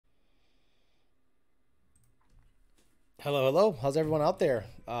Hello, hello. How's everyone out there?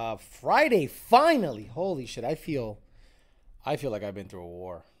 Friday, finally. Holy shit, I feel like I've been through a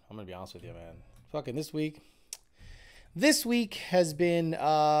war. I'm gonna be honest with you, man. Fucking this week. This week has been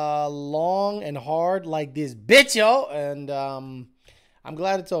long and hard like this bitch, yo. And I'm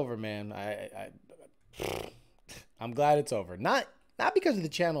glad it's over, man. I'm glad it's over. Not because of the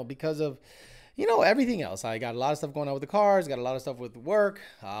channel, because of everything else. I got a lot of stuff going on with the cars, got a lot of stuff with work,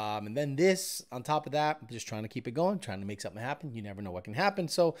 and then this on top of that. I'm just trying to keep it going, trying to make something happen. You never know what can happen.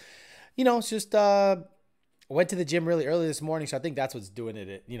 So, it's just went to the gym really early this morning, so I think that's what's doing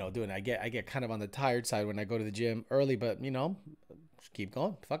it. I get kind of on the tired side when I go to the gym early, but just keep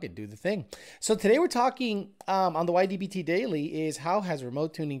going. Fuck it, do the thing. So today we're talking on the YDBT Daily is how has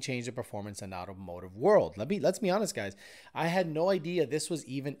remote tuning changed the performance in the automotive world. Let's be honest, guys. I had no idea this was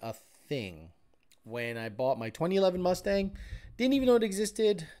even a thing when I bought my 2011 Mustang. Didn't even know it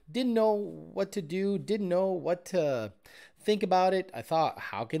existed. Didn't know what to do. Didn't know what to think about it. I thought,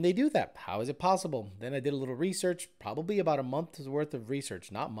 how can they do that? How is it possible? Then I did a little research, probably about a month's worth of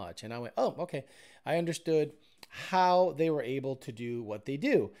research, not much. And I went, oh, okay. I understood how they were able to do what they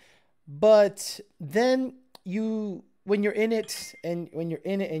do. But then when you're in it and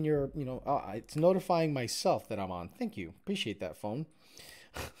you're, it's notifying myself that I'm on. Thank you. Appreciate that, phone.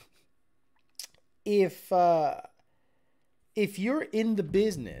 If you're in the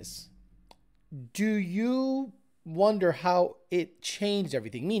business, do you wonder how it changed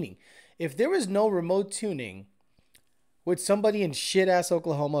everything? Meaning, if there was no remote tuning, would somebody in shit-ass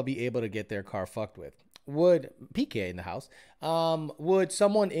Oklahoma be able to get their car fucked with? Would PK in the house? Would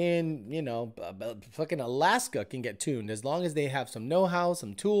someone in, fucking Alaska can get tuned as long as they have some know-how,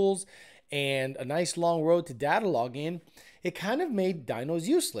 some tools, and a nice long road to data log in? It kind of made dynos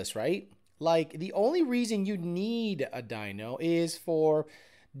useless, right? Like, the only reason you need a dyno is for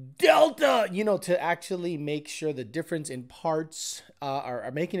Delta, to actually make sure the difference in parts are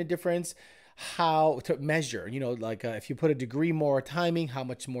making a difference. How to measure, if you put a degree more timing, how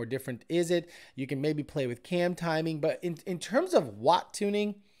much more different is it? You can maybe play with cam timing. But in terms of watt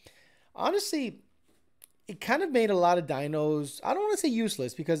tuning, honestly, it kind of made a lot of dynos, I don't want to say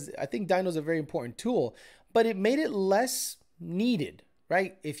useless, because I think dynos are a very important tool, but it made it less needed,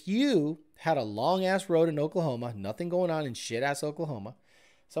 right? If you had a long ass road in Oklahoma, nothing going on in shit ass Oklahoma,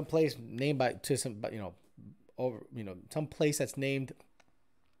 some place named some place that's named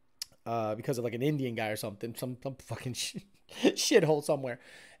because of like an Indian guy or something, some fucking shithole somewhere,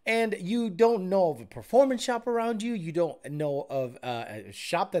 and you don't know of a performance shop around you, you don't know of a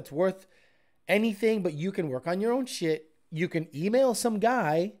shop that's worth anything, but you can work on your own shit. You can email some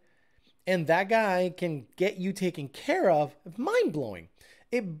guy, and that guy can get you taken care of. Mind blowing.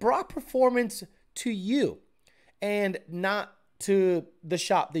 It brought performance to you and not to the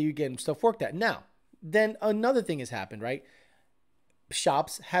shop that you're getting stuff worked at. Now, then another thing has happened, right?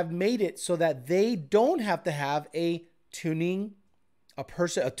 Shops have made it so that they don't have to have a tuner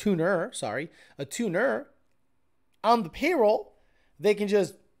on the payroll. They can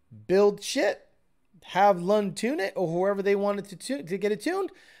just build shit, have Lund tune it, or whoever they wanted to get it tuned,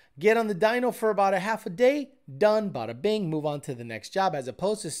 get on the dyno for about a half a day, done, bada bing, move on to the next job, as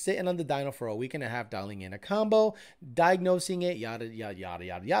opposed to sitting on the dyno for a week and a half, dialing in a combo, diagnosing it, yada, yada, yada,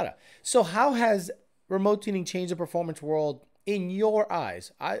 yada, yada. So how has remote tuning changed the performance world in your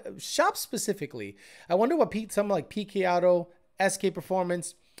eyes? Shop specifically. I wonder what something like PK Auto, SK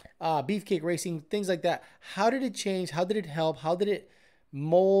Performance, Beefcake Racing, things like that. How did it change? How did it help? How did it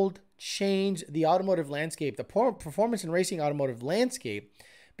change the automotive landscape, the performance and racing automotive landscape?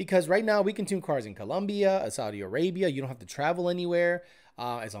 Because right now we can tune cars in Colombia, Saudi Arabia. You don't have to travel anywhere,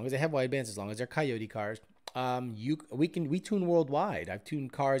 as long as they have widebands, as long as they're Coyote cars. We tune worldwide. I've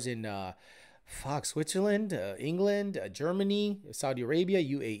tuned cars in Switzerland, England, Germany, Saudi Arabia,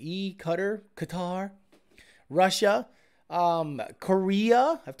 UAE, Qatar, Russia,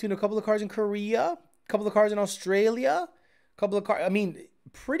 Korea. I've tuned a couple of cars in Korea, a couple of cars in Australia, a couple of cars. I mean,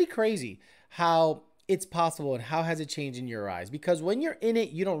 pretty crazy how it's possible and how has it changed in your eyes? Because when you're in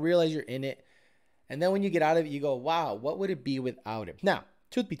it, you don't realize you're in it. And then when you get out of it, you go, wow, what would it be without it? Now,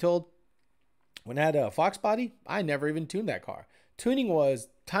 truth be told, when I had a Fox body, I never even tuned that car. Tuning was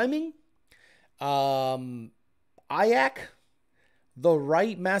timing, IAC, the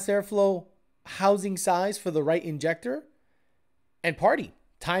right mass airflow housing size for the right injector, and party.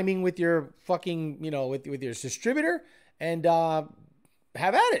 Timing with your fucking, with your distributor, and have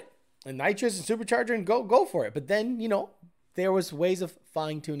at it. And nitrous and supercharger, and go for it. But then, there was ways of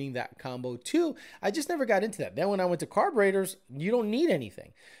fine-tuning that combo too. I just never got into that. Then when I went to carburetors, you don't need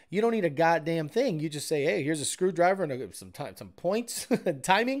anything. You don't need a goddamn thing. You just say, hey, here's a screwdriver and some points,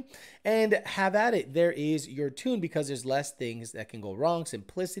 timing, and have at it. There is your tune, because there's less things that can go wrong.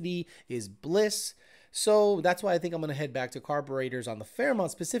 Simplicity is bliss. So that's why I think I'm going to head back to carburetors on the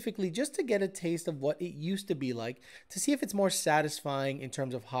Fairmont specifically, just to get a taste of what it used to be like, to see if it's more satisfying in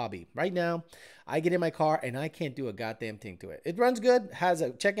terms of hobby. Right now, I get in my car and I can't do a goddamn thing to it. It runs good, has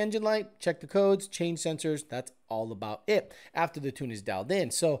a check engine light, check the codes, change sensors. That's all about it after the tune is dialed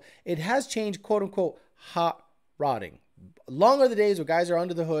in. So it has changed, quote unquote, hot rodding. Long are the days where guys are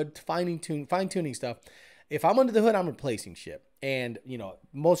under the hood fine-tuning stuff. If I'm under the hood, I'm replacing shit. And, you know,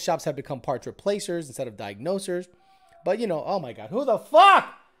 most shops have become parts replacers instead of diagnosers. But, you know, oh my God, who the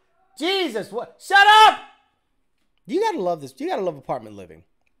fuck? Jesus, what? Shut up! You got to love this. You got to love apartment living.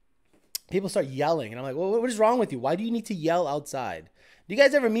 People start yelling. And I'm like, well, what is wrong with you? Why do you need to yell outside? Do you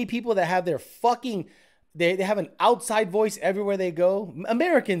guys ever meet people that have their fucking, they have an outside voice everywhere they go?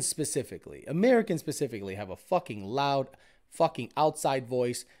 Americans specifically have a fucking loud fucking outside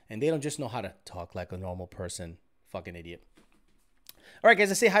voice. And they don't just know how to talk like a normal person. Fucking idiot. All right,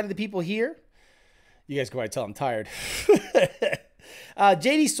 guys, I say hi to the people here. You guys go ahead and tell I'm tired.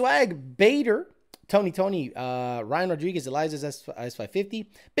 JD Swag, Bader, Tony, Ryan Rodriguez, Eliza's S550.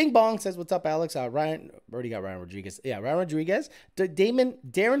 Bing Bong says, what's up, Alex? Ryan, already got Ryan Rodriguez. Yeah, Ryan Rodriguez.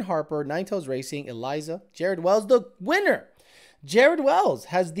 Darren Harper, Nine Toes Racing, Eliza, Jared Wells, the winner. Jared Wells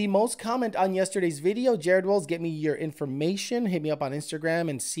has the most comment on yesterday's video. Jared Wells, get me your information. Hit me up on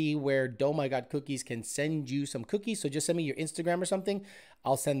Instagram and see where Doe My God Cookies can send you some cookies. So just send me your Instagram or something.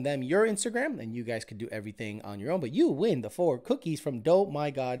 I'll send them your Instagram, and you guys could do everything on your own. But you win the 4 cookies from Doe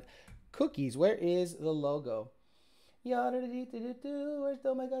My God Cookies. Where is the logo? Where's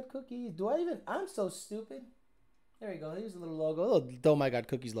Doe My God Cookies? I'm so stupid. There you go. Here's a little logo, a little Doe My God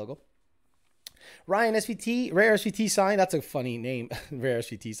Cookies logo. Ryan SVT, Rare SVT sign. That's a funny name. Rare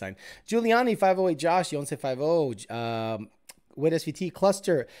SVT sign. Giuliani 508, Josh, Yonse 50, Wit SVT,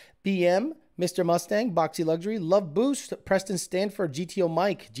 Cluster, BM, Mr. Mustang, Boxy Luxury, Love Boost, Preston Stanford, GTO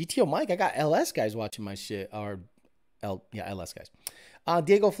Mike. I got LS guys watching my shit. LS guys.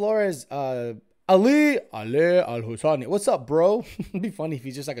 Diego Flores, Ali Al-Husani. What's up, bro? It'd be funny if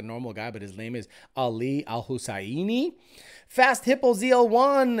he's just like a normal guy, but his name is Ali Al-Husseini. Fast Hippo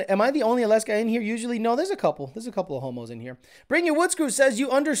ZL1. Am I the only LS guy in here? Usually, no, there's a couple. There's a couple of homos in here. Bring Your Wood Screw says you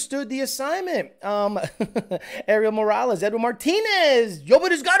understood the assignment. Ariel Morales, Edwin Martinez. Yo,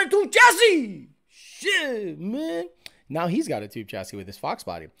 but he's got a tube chassis. Shit, man. Now he's got a tube chassis with his Fox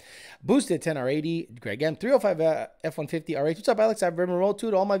body. Boosted 10R80. Greg M. 305 F-150 RH. What's up, Alex? I've driven remote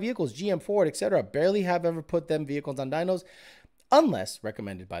to all my vehicles, GM, Ford, etc. Barely have ever put them vehicles on dynos unless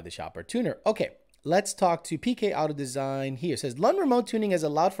recommended by the shopper tuner. Okay. Let's talk to PK Auto Design here. It says, Lund Remote Tuning has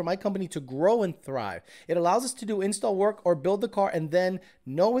allowed for my company to grow and thrive. It allows us to do install work or build the car and then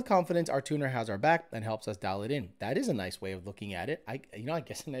know with confidence our tuner has our back and helps us dial it in. That is a nice way of looking at it. I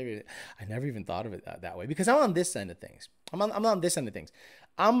guess I never even thought of it that way, because I'm on this end of things. I'm on this end of things.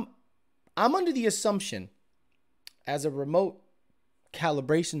 I'm under the assumption as a remote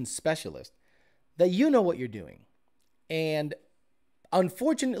calibration specialist that you know what you're doing. And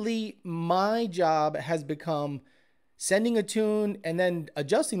unfortunately, my job has become sending a tune and then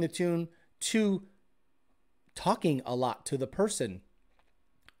adjusting the tune to talking a lot to the person.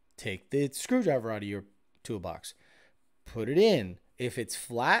 Take the screwdriver out of your toolbox. Put it in. If it's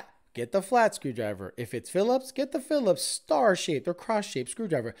flat, get the flat screwdriver. If it's Phillips, get the Phillips star-shaped or cross-shaped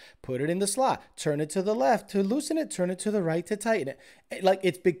screwdriver. Put it in the slot. Turn it to the left to loosen it. Turn it to the right to tighten it. Like,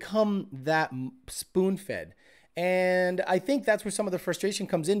 it's become that spoon-fed. And I think that's where some of the frustration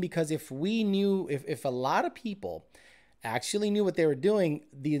comes in, because if we knew, if a lot of people actually knew what they were doing,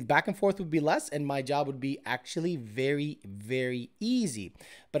 the back and forth would be less and my job would be actually very, very easy.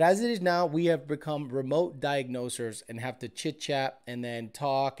 But as it is now, we have become remote diagnosers and have to chit chat and then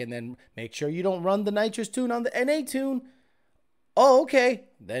talk and then make sure you don't run the nitrous tune on the NA tune. Oh, okay.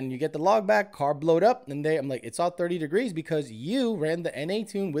 Then you get the log back, car blowed up, and I'm like, it's all 30 degrees because you ran the NA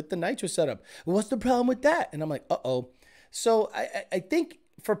tune with the nitro setup. What's the problem with that? And I'm like, uh-oh. So I think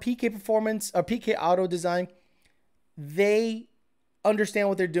for PK Performance or PK Auto Design, they understand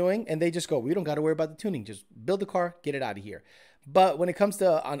what they're doing and they just go, we don't got to worry about the tuning. Just build the car, get it out of here. But when it comes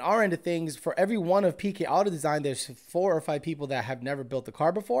to on our end of things, for every one of PK Auto Design, there's 4 or 5 people that have never built the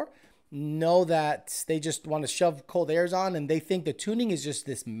car before. Know that they just want to shove cold airs on and they think the tuning is just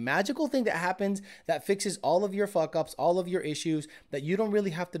this magical thing that happens that fixes all of your fuck ups, all of your issues, that you don't really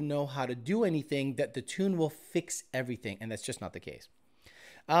have to know how to do anything, that the tune will fix everything. And that's just not the case.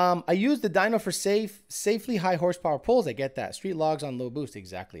 I use the dyno for safely high horsepower pulls. I get that. Street logs on low boost.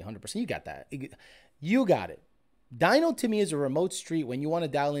 Exactly. 100%. You got that. You got it. Dyno to me is a remote street when you want to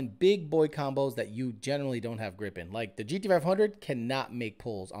dial in big boy combos that you generally don't have grip in. Like the GT500 cannot make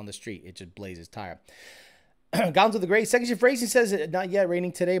pulls on the street. It just blazes tire. Gonzo the Great. Second Shift Racing says not yet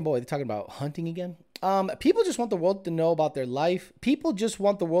raining today. Boy, they're talking about hunting again. People just want the world to know about their life. People just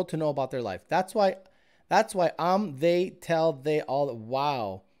want the world to know about their life. That's why they tell they all.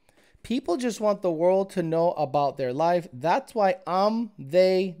 Wow. People just want the world to know about their life. That's why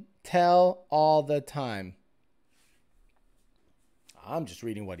they tell all the time. I'm just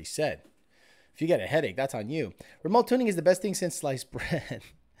reading what he said. If you get a headache, that's on you. Remote tuning is the best thing since sliced bread.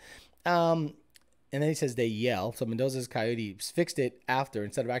 And then he says they yell. So Mendoza's Coyote fixed it after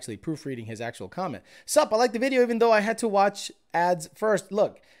instead of actually proofreading his actual comment. Sup, I like the video even though I had to watch ads first.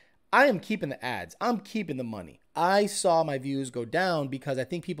 Look, I am keeping the ads. I'm keeping the money. I saw my views go down because I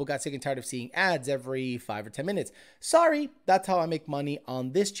think people got sick and tired of seeing ads every 5 or 10 minutes. Sorry, that's how I make money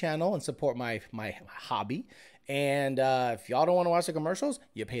on this channel and support my hobby. And if y'all don't want to watch the commercials,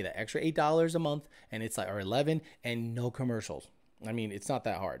 you pay the extra $8 a month and it's like, or 11 and no commercials. I mean, it's not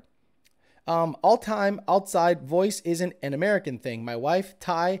that hard. All-time outside voice isn't an American thing. My wife,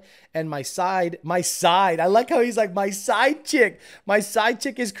 Ty, and my side. I like how he's like, my side chick. My side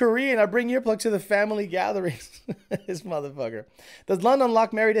chick is Korean. I bring earplugs to the family gatherings. This motherfucker. Does Lund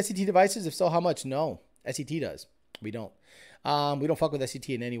unlock married SCT devices? If so, how much? No. SCT does. We don't. We don't fuck with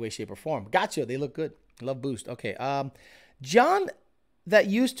SCT in any way, shape, or form. Gotcha. They look good. Love boost. Okay. John that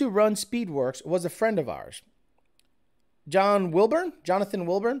used to run Speedworks was a friend of ours. Jonathan Wilburn.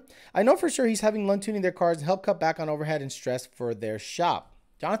 I know for sure he's having Lund tuning their cars and help cut back on overhead and stress for their shop.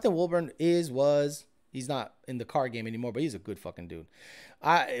 Jonathan Wilburn he's not in the car game anymore, but he's a good fucking dude.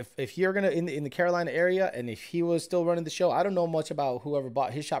 If you're gonna in the Carolina area and if he was still running the show, I don't know much about whoever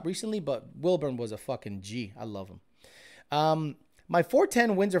bought his shop recently, but Wilburn was a fucking G. I love him. My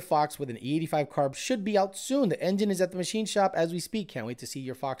 410 Windsor Fox with an E85 carb should be out soon. The engine is at the machine shop as we speak. Can't wait to see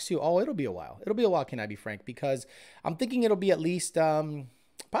your Fox too. Oh, it'll be a while. It'll be a while, can I be frank? Because I'm thinking it'll be at least probably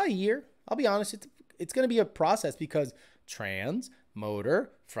a year. I'll be honest. It's going to be a process because trans,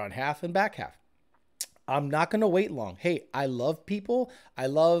 motor, front half, and back half. I'm not going to wait long. Hey, I love people. I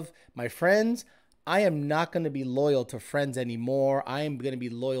love my friends. I am not going to be loyal to friends anymore. I am going to be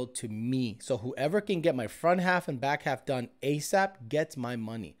loyal to me. So whoever can get my front half and back half done ASAP gets my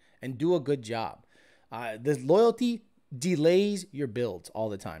money and do a good job. This loyalty delays your builds all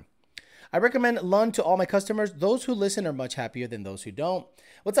the time. I recommend Lund to all my customers. Those who listen are much happier than those who don't.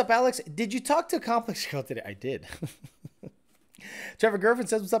 What's up, Alex? Did you talk to Complex Girl today? I did. Trevor Griffin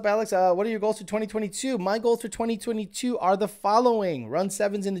says, what's up, Alex? What are your goals for 2022? My goals for 2022 are the following. Run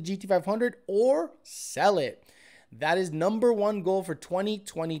 7s in the GT500 or sell it. That is number one goal for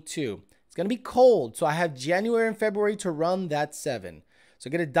 2022. It's going to be cold, so I have January and February to run that 7.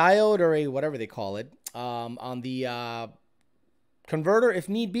 So get a diode or a whatever they call it on the converter if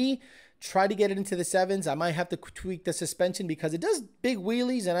need be. Try to get it into the 7s. I might have to tweak the suspension because it does big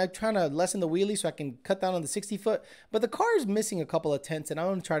wheelies and I'm trying to lessen the wheelies so I can cut down on the 60 foot. But the car is missing a couple of tents and I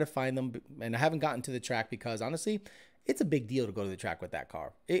want to try to find them. And I haven't gotten to the track because honestly, it's a big deal to go to the track with that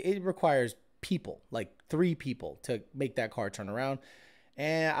car. It requires people, like 3 people to make that car turn around.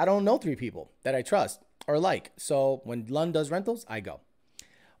 And I don't know 3 people that I trust or like. So when Lund does rentals, I go.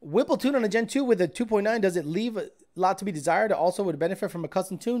 Whipple tune on a Gen 2 with a 2.9, does it leave a lot to be desired? It also would benefit from a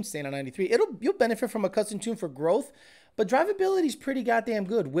custom tune, staying on 93. You'll benefit from a custom tune for growth, but drivability is pretty goddamn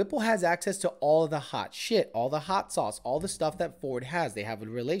good. Whipple has access to all of the hot shit, all the hot sauce, all the stuff that Ford has. They have a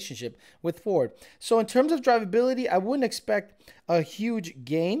relationship with Ford. So in terms of drivability, I wouldn't expect a huge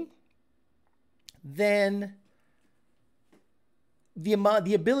gain. Then the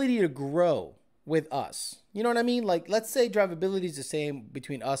ability to grow with us. You know what I mean? Like, let's say drivability is the same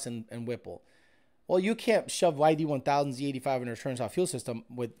between us and Whipple. Well, you can't shove YD1000 Z85 in a returns off fuel system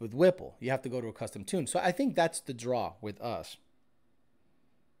with Whipple. You have to go to a custom tune. So I think that's the draw with us.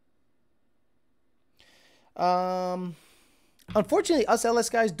 Unfortunately, us LS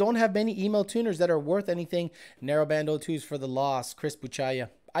guys don't have many email tuners that are worth anything. Narrowband O2s for the loss. Chris Buchaya.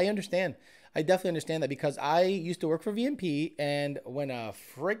 I understand. I definitely understand that because I used to work for VMP, and when a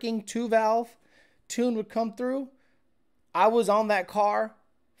freaking 2-valve tune would come through, I was on that car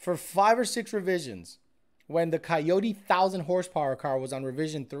for 5 or 6 revisions when the Coyote 1,000 horsepower car was on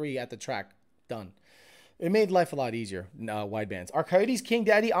revision 3 at the track. Done. It made life a lot easier. Widebands. Are Coyotes King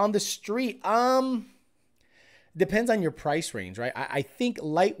Daddy on the street? Depends on your price range, right? I think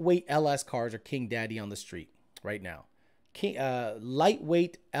lightweight LS cars are King Daddy on the street right now.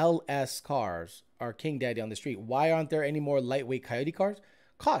 Lightweight LS cars are King Daddy on the street. Why aren't there any more lightweight Coyote cars?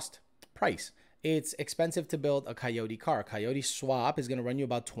 Price. It's expensive to build a Coyote car. A Coyote swap is going to run you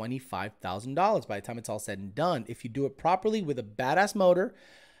about $25,000 by the time it's all said and done. If you do it properly with a badass motor,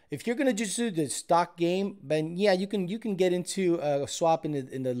 if you're going to just do the stock game, then yeah, you can get into a swap in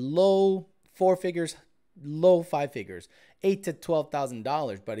the low 4 figures, low 5 figures, $8,000 to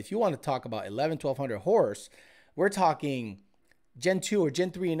 $12,000. But if you want to talk about 1,100 horse, we're talking Gen 2 or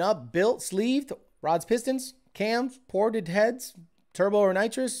Gen 3 and up, built, sleeved, rods, pistons, cams, ported heads, turbo or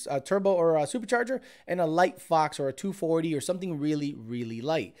nitrous, turbo or a supercharger, and a light Fox or a 240 or something really, really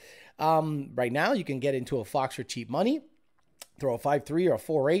light. Right now, you can get into a Fox for cheap money, throw a 5.3 or a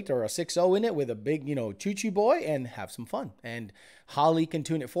 4.8 or a 6.0 in it with a big, choo-choo boy and have some fun. And Holly can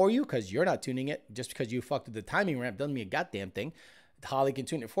tune it for you because you're not tuning it. Just because you fucked with the timing ramp doesn't mean a goddamn thing. Holly can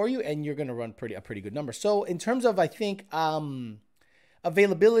tune it for you, and you're going to run a pretty good number. So in terms of, I think,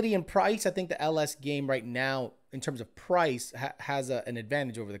 availability and price, I think the LS game right now, in terms of price, has an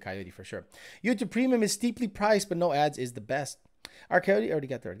advantage over the Coyote for sure. YouTube Premium is steeply priced, but no ads is the best. Our Coyote already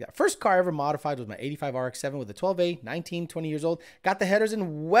got there. First car I ever modified was my 85 RX-7 with a 12A, 19, 20 years old. Got the headers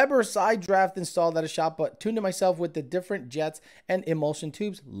and Weber side draft installed at a shop, but tuned it myself with the different jets and emulsion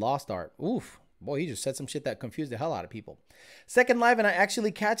tubes. Lost art. Oof. Boy, he just said some shit that confused the hell out of people. Second live, and I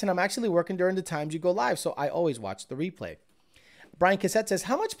actually catch, and I'm actually working during the times you go live, so I always watch the replay. Brian Cassette says,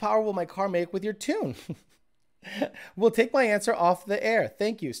 how much power will my car make with your tune? We'll take my answer off the air.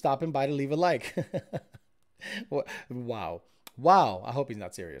 Thank you. Stopping by to leave a like. Wow. Wow. I hope he's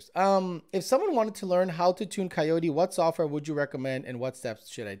not serious. If someone wanted to learn how to tune Coyote, what software would you recommend and what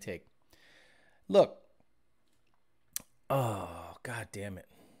steps should I take? Look. Oh, God damn it.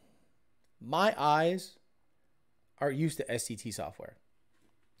 My eyes are used to SCT software.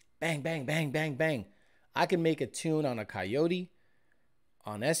 Bang, bang, bang, bang, bang. I can make a tune on a Coyote,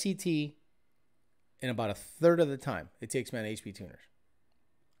 on SCT, in about a third of the time it takes me on HP tuners.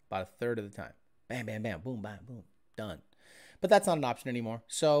 About a third of the time. Bam, bam, bam, boom, bam, boom, done. But that's not an option anymore.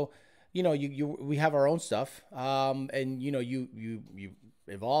 So, we have our own stuff, and you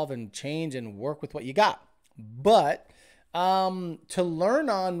evolve and change and work with what you got. But to learn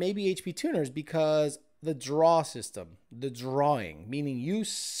on maybe HP tuners, because the draw system, the drawing, meaning you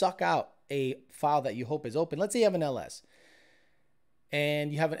suck out a file that you hope is open. Let's say you have an LS.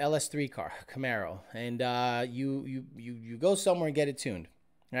 And you have an LS3 car, Camaro, and you go somewhere and get it tuned,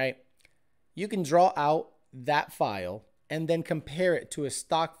 right? You can draw out that file and then compare it to a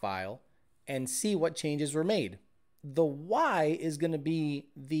stock file and see what changes were made. The why is going to be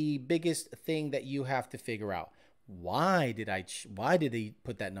the biggest thing that you have to figure out. Why did he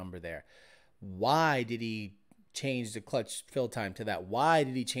put that number there? Why did he change the clutch fill time to that? Why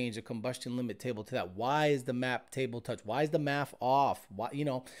did he change the combustion limit table to that? Why is the map table touch? Why is the MAF off? Why,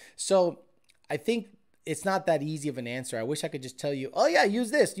 so I think it's not that easy of an answer. I wish I could just tell you, oh yeah, use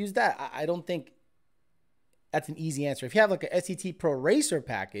this, use that. I don't think that's an easy answer. If you have like a SCT Pro Racer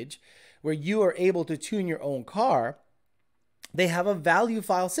package where you are able to tune your own car, they have a value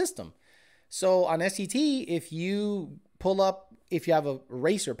file system. So on SCT, if you have a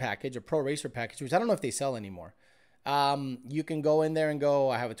racer package, a Pro Racer package, which I don't know if they sell anymore, you can go in there and go,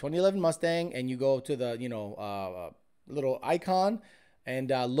 I have a 2011 Mustang, and you go to the, little icon and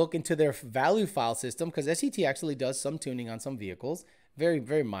look into their value file system, because SCT actually does some tuning on some vehicles, very,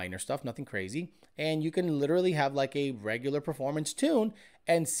 very minor stuff, nothing crazy. And you can literally have like a regular performance tune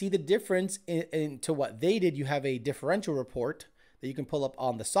and see the difference into what they did. You have a differential report that you can pull up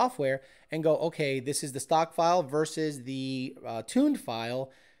on the software and go, okay, this is the stock file versus the tuned file.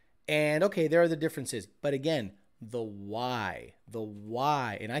 And okay, there are the differences. But again, the why,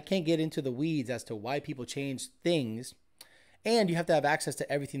 and I can't get into the weeds as to why people change things. And you have to have access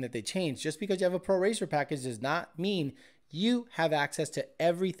to everything that they change. Just because you have a Pro Racer package does not mean you have access to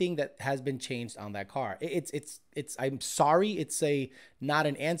everything that has been changed on that car. I'm sorry, it's not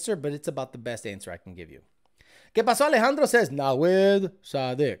an answer, but it's about the best answer I can give you. ¿Qué pasó? Alejandro says, Nawid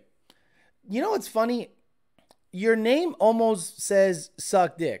Sadiq. You know what's funny? Your name almost says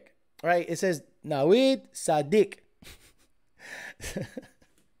suck dick, right? It says Nawid Sadiq.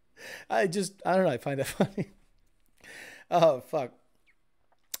 I don't know. I find that funny. Oh, fuck.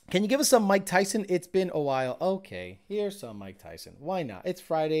 Can you give us some Mike Tyson? It's been a while. Okay, here's some Mike Tyson. Why not? It's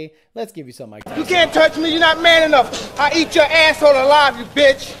Friday. Let's give you some Mike Tyson. You can't touch me. You're not man enough. I eat your asshole alive, you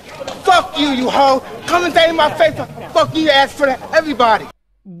bitch. Fuck you, you hoe. Come and say in my face. Fuck you, ass for that. Everybody.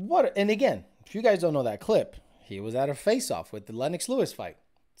 What? And again, if you guys don't know that clip, he was at a face-off with the Lennox Lewis fight.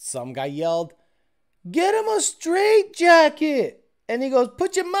 Some guy yelled, "Get him a straight jacket." And he goes,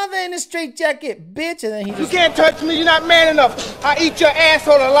 "Put your mother in a straight jacket, bitch." And then he just... You can't touch me. You're not man enough. I eat your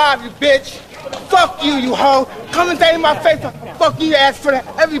asshole alive, you bitch. Fuck you, you hoe. Come and say in my face. Fuck you, ask for that,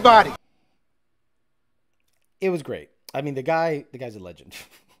 everybody. It was great. I mean, the guy's a legend.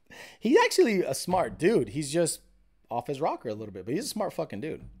 He's actually a smart dude. He's just off his rocker a little bit, but he's a smart fucking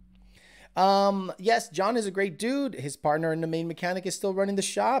dude. Yes, John is a great dude. His partner and the main mechanic is still running the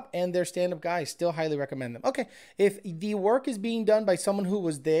shop, and their stand-up guy. Still highly recommend them. Okay, if the work is being done by someone who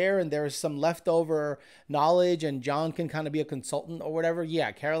was there and there is some leftover knowledge and John can kind of be a consultant or whatever,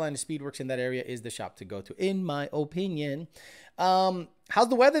 yeah, Carolina Speedworks in that area is the shop to go to, in my opinion. How's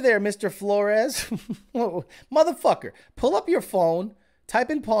the weather there, Mr. Flores? Motherfucker, pull up your phone,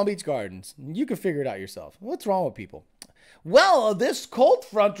 type in Palm Beach Gardens. You can figure it out yourself. What's wrong with people? Well, this cold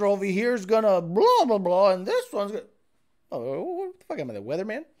front over here is gonna blah blah blah, and this one's gonna. Oh, what the fuck am I, the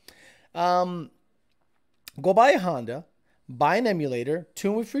weatherman? Go buy a Honda, buy an emulator,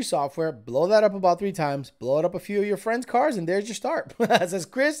 tune with free software, blow that up about 3 times, blow it up a few of your friends' cars, and there's your start. Says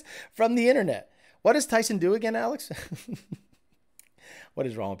Chris from the internet. What does Tyson do again, Alex? What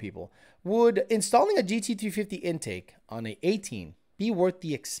is wrong with people? Would installing a GT350 intake on a 18 be worth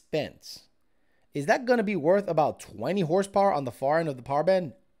the expense? Is that going to be worth about 20 horsepower on the far end of the power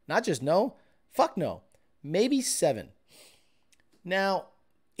band? Not just no. Fuck no. Maybe 7. Now,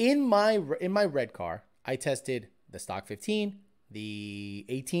 in my red car, I tested the stock 15, the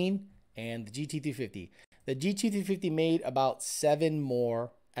 18, and the GT350. The GT350 made about 7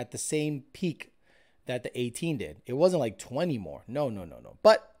 more at the same peak that the 18 did. It wasn't like 20 more. No.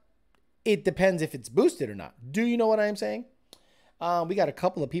 But it depends if it's boosted or not. Do you know what I'm saying? We got a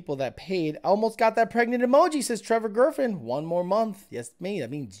couple of people that paid. Almost got that pregnant emoji, says Trevor Griffin. 1 more month. Yes, me.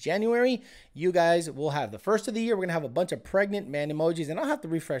 That means January. You guys will have the first of the year. We're going to have a bunch of pregnant man emojis, and I'll have to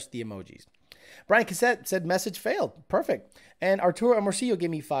refresh the emojis. Brian Cassette said message failed. Perfect. And Arturo Amorcillo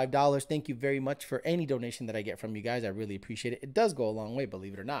gave me $5. Thank you very much for any donation that I get from you guys. I really appreciate it. It does go a long way,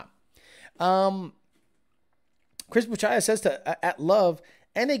 believe it or not. Chris Buchaya says at Love,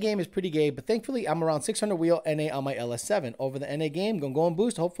 NA game is pretty gay, but thankfully I'm around 600 wheel NA on my LS7. Over the NA game, gonna go and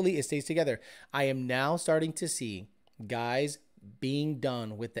boost. Hopefully it stays together. I am now starting to see guys being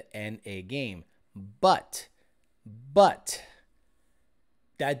done with the NA game. But that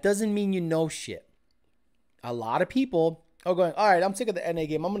doesn't mean you know shit. A lot of people are going, all right, I'm sick of the NA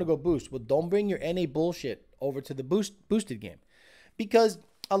game. I'm gonna go boost. Well, don't bring your NA bullshit over to the boosted game. Because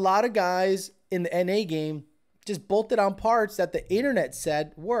a lot of guys in the NA game just bolted on parts that the internet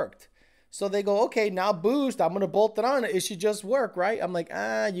said worked. So they go, okay, now boost, I'm going to bolt it on. It should just work, right? I'm like,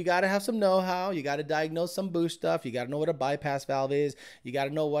 you got to have some know-how. You got to diagnose some boost stuff. You got to know what a bypass valve is. You got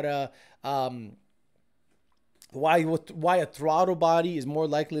to know what why a throttle body is more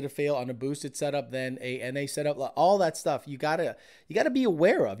likely to fail on a boosted setup than a NA setup. All that stuff you got to be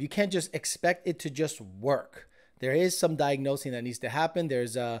aware of. You can't just expect it to just work. There is some diagnosing that needs to happen.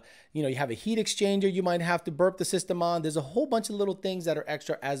 There's you have a heat exchanger you might have to burp the system on. There's a whole bunch of little things that are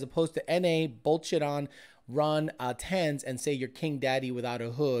extra as opposed to NA, bolt shit on, run 10s and say you're King Daddy without a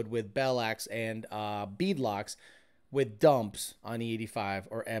hood with Bellax and bead locks with dumps on E85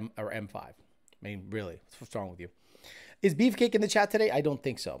 or M5. I mean, really, what's wrong with you? Is Beefcake in the chat today? I don't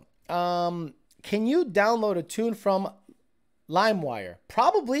think so. Can you download a tune from LimeWire?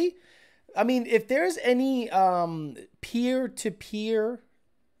 Probably. I mean, if there's any peer-to-peer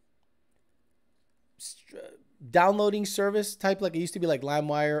downloading service type, like it used to be like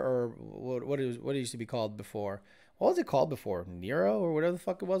LimeWire or what it used to be called before. What was it called before? Nero or whatever the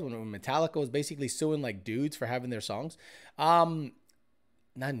fuck it was when Metallica was basically suing like dudes for having their songs. Not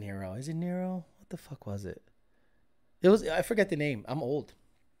Nero. Is it Nero? What the fuck was it? I forget the name. I'm old.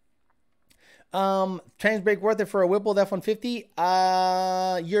 Trans brake worth it for a Whipple F-150?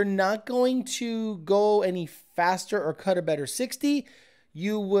 You're not going to go any faster or cut a better 60.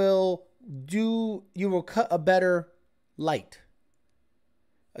 You will cut a better light.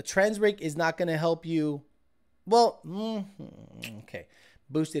 A trans brake is not going to help you. Well, okay.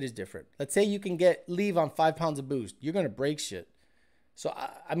 Boosted is different. Let's say you can leave on 5 pounds of boost. You're going to break shit. So,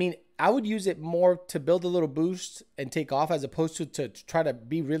 I mean, I would use it more to build a little boost and take off as opposed to try to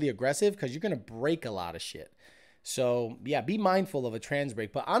be really aggressive because you're going to break a lot of shit. So, yeah, be mindful of a trans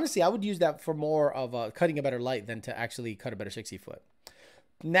brake. But honestly, I would use that for more of cutting a better light than to actually cut a better 60-foot.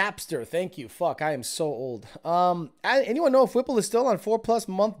 Napster, thank you. Fuck, I am so old. Anyone know if Whipple is still on 4+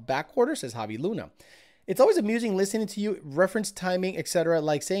 month back order? Says Javi Luna. It's always amusing listening to you reference timing, etc.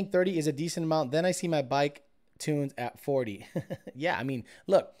 Like saying 30 is a decent amount. Then I see my bike tunes at 40. Yeah, I mean,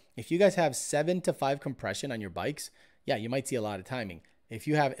 look, if you guys have 7 to 5 compression on your bikes, yeah, you might see a lot of timing. If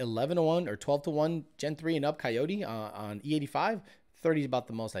you have 11 to 1 or 12 to 1 Gen 3 and up Coyote on E85, 30 is about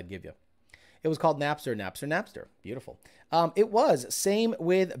the most I'd give you. It was called Napster. Beautiful. It was. Same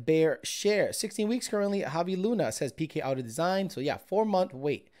with Bear Share. 16 weeks currently. Javi Luna says PK Auto Design. So yeah, 4-month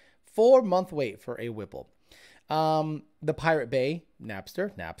wait. 4-month wait for a Whipple. The Pirate Bay,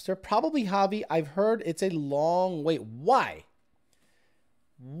 Napster. Probably Javi. I've heard it's a long wait. Why?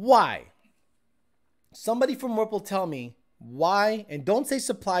 Somebody from Whipple tell me why, and don't say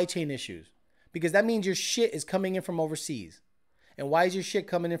supply chain issues, because that means your shit is coming in from overseas. And why is your shit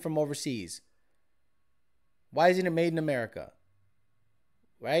coming in from overseas? Why isn't it made in America?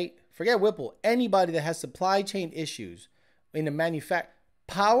 Right? Forget Whipple. Anybody that has supply chain issues in the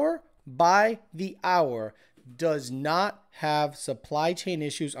power by the hour does not have supply chain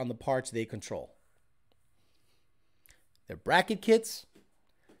issues on the parts they control. Their bracket kits,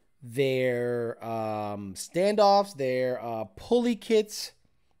 their standoffs, their pulley kits,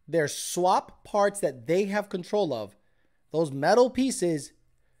 their swap parts that they have control of, those metal pieces,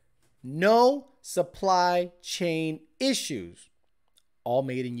 no supply chain issues, all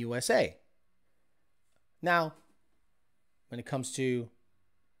made in USA. Now, when it comes to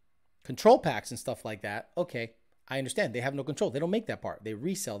control packs and stuff like that, okay, I understand. They have no control. They don't make that part. They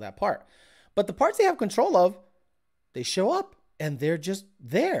resell that part. But the parts they have control of, they show up and they're just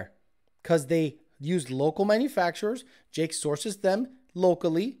there because they use local manufacturers. Jake sources them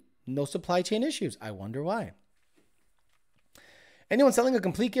locally. No supply chain issues. I wonder why. Anyone selling a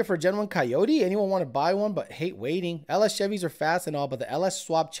complete kit for a Gen 1 Coyote? Anyone want to buy one but hate waiting? LS Chevys are fast and all, but the LS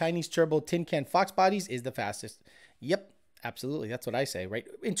swap Chinese turbo tin can Fox bodies is the fastest. Yep, absolutely. That's what I say, right?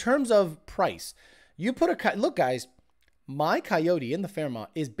 In terms of price, you put a... Look, guys, my Coyote in the Fairmont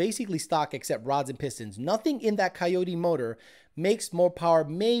is basically stock except rods and pistons. Nothing in that Coyote motor makes more power,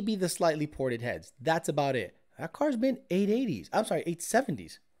 maybe the slightly ported heads. That's about it. That car's been 880s. I'm sorry,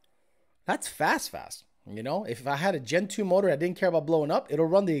 870s. That's fast. You know, if I had a Gen 2 motor I didn't care about blowing up, it'll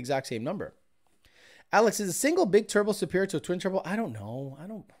run the exact same number. Alex, is a single big turbo superior to a twin turbo? I don't know. I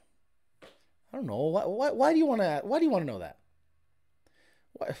don't know. Why do you want to know that?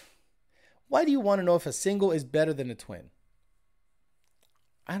 Why do you want to know if a single is better than a twin?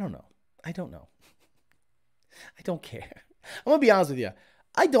 I don't know. I don't care. I'm going to be honest with you.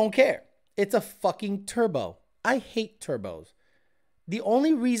 I don't care. It's a fucking turbo. I hate turbos. The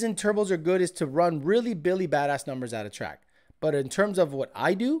only reason turbos are good is to run really Billy badass numbers at a track. But in terms of what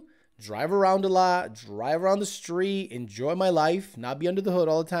I do, drive around a lot, drive around the street, enjoy my life, not be under the hood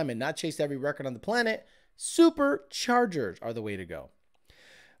all the time, and not chase every record on the planet, superchargers are the way to go.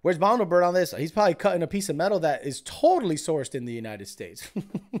 Where's Bondo Bird on this? He's probably cutting a piece of metal that is totally sourced in the United States.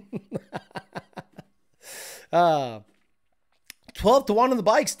 12 to 1 on the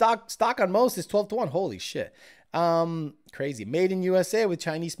bike. Stock on most is 12 to 1. Holy shit. Crazy. Made in USA with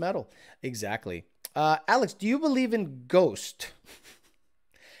Chinese metal. Exactly. Alex, do you believe in ghost?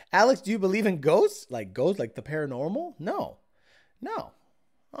 Alex, do you believe in ghosts? Like ghosts, like the paranormal? No. Oh,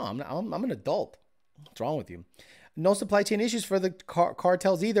 I'm an adult. What's wrong with you? No supply chain issues for the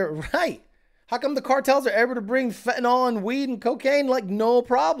cartels either. Right. How come the cartels are able to bring fentanyl and weed and cocaine like no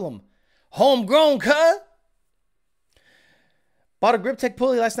problem? Homegrown, cuh. Bought a Grip Tech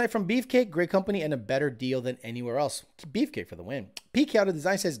pulley last night from Beefcake. Great company and a better deal than anywhere else. Beefcake for the win. PK Auto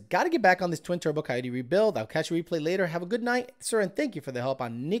Design says, got to get back on this twin turbo Coyote rebuild. I'll catch a replay later. Have a good night, sir, and thank you for the help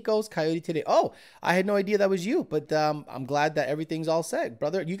on Nico's Coyote today. Oh, I had no idea that was you, but I'm glad that everything's all set.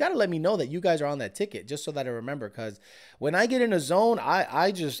 Brother, you got to let me know that you guys are on that ticket just so that I remember, because when I get in a zone,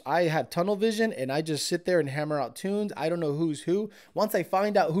 I have tunnel vision and I just sit there and hammer out tunes. I don't know who's who. Once I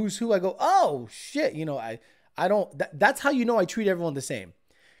find out who's who, I go, oh, shit, you know, I don't, that's how you know I treat everyone the same,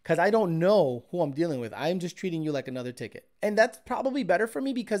 because I don't know who I'm dealing with. I'm just treating you like another ticket. And that's probably better for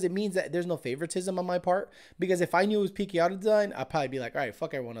me because it means that there's no favoritism on my part. Because if I knew it was PK Auto Design, I'd probably be like, all right,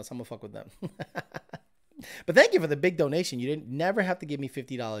 fuck everyone else. I'm going to fuck with them. But thank you for the big donation. You didn't never have to give me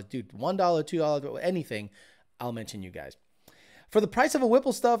 $50. Dude, $1, $2, anything, I'll mention you guys. For the price of a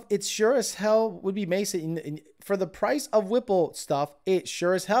Whipple stuff, it sure as hell would be made. For the price of Whipple stuff, it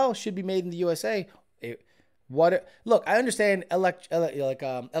sure as hell should be made in the USA. Look, I understand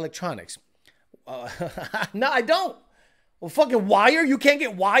electronics. No, I don't. Well, fucking wire? You can't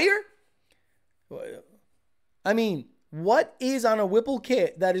get wire? I mean, what is on a Whipple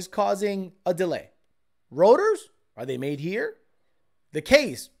kit that is causing a delay? Rotors? Are they made here? The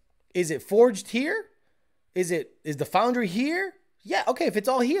case, is it forged here? Is the foundry here? Yeah, okay, if it's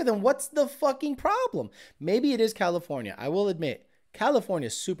all here, then what's the fucking problem? Maybe it is California. I will admit, California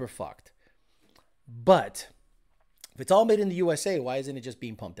is super fucked. But if it's all made in the USA, why isn't it just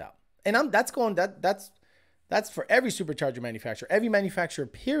being pumped out? And that's for every supercharger manufacturer, every manufacturer,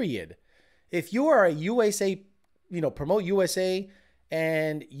 period. If you are a USA, promote USA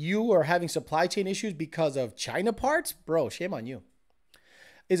and you are having supply chain issues because of China parts, bro, shame on you.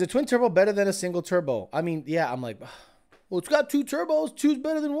 Is a twin turbo better than a single turbo? I mean, yeah, I'm like, well, it's got 2 turbos. 2's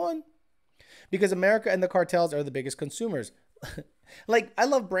better than 1. Because America and the cartels are the biggest consumers. Like, I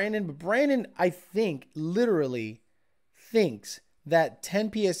love Brandon, but Brandon, I think, literally thinks that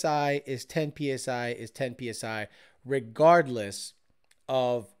 10 PSI is 10 PSI is 10 PSI, regardless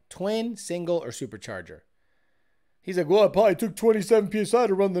of twin, single, or supercharger. He's like, well, it probably took 27 PSI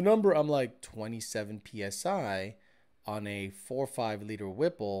to run the number. I'm like, 27 PSI on a 4.5 liter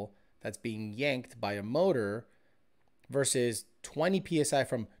Whipple that's being yanked by a motor versus 20 PSI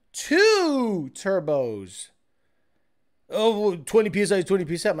from 2 turbos. Oh, 20 PSI is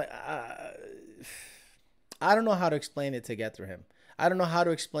 20 PSI. I'm like, I don't know how to explain it to get through him. I don't know how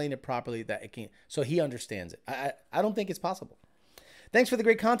to explain it properly that it can, so he understands it. I don't think it's possible. Thanks for the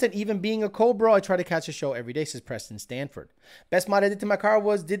great content. Even being a Cobra, I try to catch a show every day, says Preston Stanford. Best mod I did to my car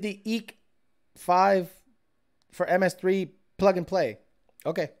was did the EEC 5 for MS3 plug and play.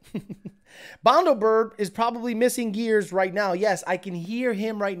 Okay. Bondo Bird is probably missing gears right now. Yes, I can hear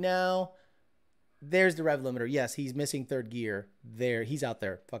him right now. There's the rev limiter. Yes, he's missing 3rd gear. There, he's out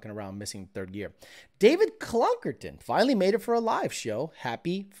there fucking around missing 3rd gear. David Clunkerton finally made it for a live show.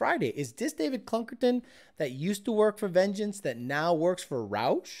 Happy Friday. Is this David Clunkerton that used to work for Vengeance that now works for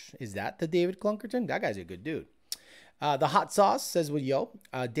Roush? Is that the David Clunkerton? That guy's a good dude. The Hot Sauce says, well, yo.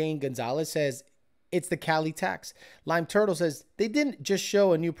 Dane Gonzalez says, it's the Cali tax. Lime Turtle says, they didn't just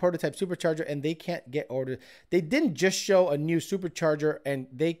show a new prototype supercharger and they can't get orders. They didn't just show a new supercharger and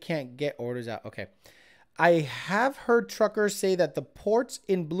they can't get orders out. Okay. I have heard truckers say that the ports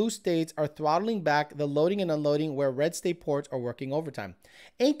in blue states are throttling back the loading and unloading where red state ports are working overtime.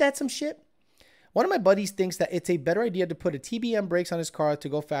 Ain't that some shit? One of my buddies thinks that it's a better idea to put a TBM brakes on his car to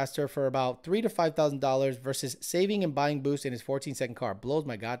go faster for about $3,000 to $5,000 versus saving and buying boost in his 14-second car. Blows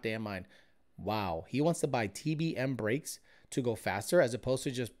my goddamn mind. Wow, he wants to buy TBM brakes to go faster as opposed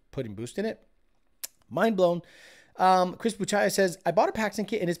to just putting boost in it. Mind blown. Chris Buchaya says, I bought a Paxton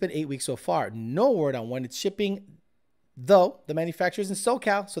kit and it's been 8 weeks so far. No word on when it's shipping, though the manufacturer's in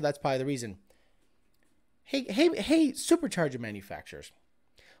SoCal, so that's probably the reason. Hey, supercharger manufacturers.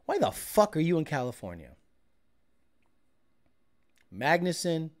 Why the fuck are you in California?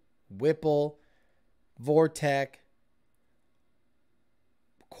 Magnuson, Whipple, Vortec,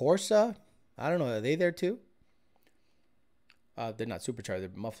 Corsa. I don't know. Are they there too? They're not supercharged. They're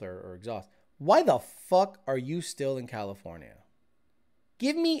muffler or exhaust. Why the fuck are you still in California?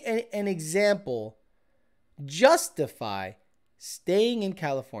 Give me an example. Justify staying in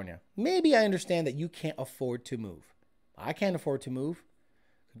California. Maybe I understand that you can't afford to move. I can't afford to move.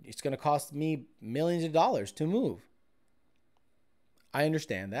 It's going to cost me millions of dollars to move. I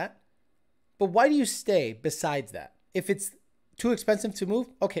understand that. But why do you stay besides that? If it's too expensive to move,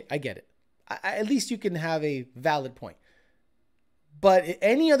 okay, I get it. At least you can have a valid point. But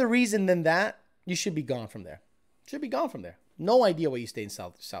any other reason than that, you should be gone from there. Should be gone from there. No idea why you stay in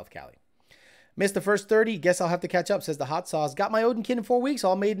South Cali. Missed the first 30. Guess I'll have to catch up, says the Hot Sauce. Got my Odin kit in 4 weeks.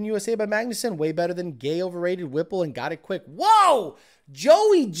 All made in USA by Magnuson. Way better than gay overrated Whipple and got it quick. Whoa!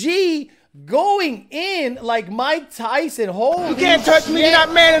 Joey G going in like Mike Tyson. Holy You can't touch me, you're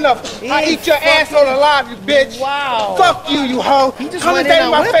not man enough. I eat your asshole alive, you bitch. Wow. Fuck you, you hoe. He just Come went and in take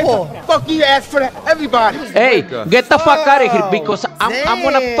on my Whipple. face. Fuck you, ass for that. Everybody. Hey, get the fuck out of here because I'm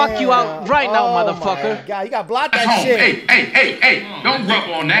gonna fuck you out right now, motherfucker. God, you gotta block that shit. Hey, don't rub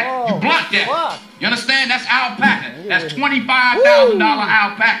on that. Oh, You block that. fuck. You understand? That's alpaca. That's $25,000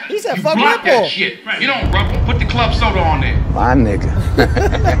 alpaca. He said you fuck block Whipple. that shit. You don't rub them. Put the club soda on there. My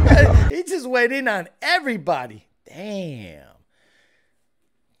nigga. He just went in on everybody. Damn.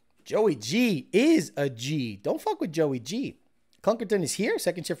 Joey G is a G. Don't fuck with Joey G. Clunkerton is here.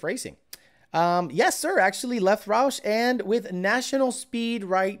 Second Shift Racing. Yes, sir. Actually left Roush and with national speed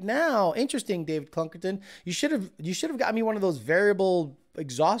right now. Interesting, David Clunkerton. You should have got me one of those variable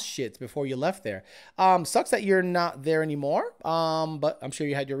exhaust shits before you left there. Sucks that you're not there anymore. But I'm sure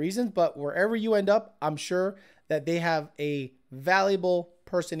you had your reasons. But wherever you end up, I'm sure that they have a valuable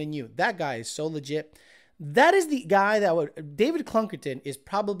person in you. That guy is so legit. That is the guy that would... David Clunkerton is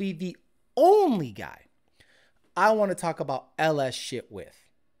probably the only guy I want to talk about LS shit with.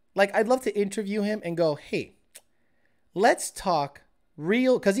 Like, I'd love to interview him and go, hey, let's talk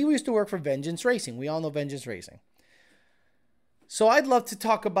real... Because he used to work for Vengeance Racing. We all know Vengeance Racing. So I'd love to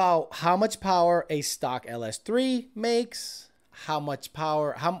talk about how much power a stock LS3 makes, how much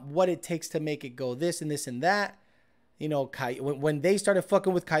power, what it takes to make it go this and this and that. You know, when they started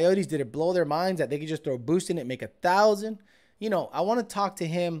fucking with Coyotes, did it blow their minds that they could just throw a boost in it and make 1,000? You know, I want to talk to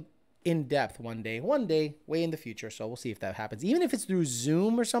him in depth one day, way in the future. So we'll see if that happens. Even if it's through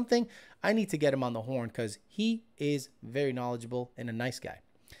Zoom or something, I need to get him on the horn because he is very knowledgeable and a nice guy.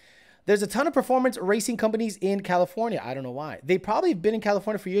 There's a ton of performance racing companies in California. I don't know why. They probably have been in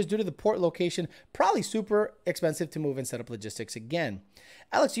California for years due to the port location. Probably super expensive to move and set up logistics again.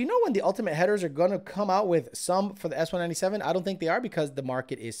 Alex, do you know when the ultimate headers are going to come out with some for the S197? I don't think they are because the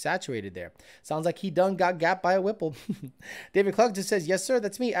market is saturated there. Sounds like he done got gapped by a Whipple. David Clark just says, yes, sir,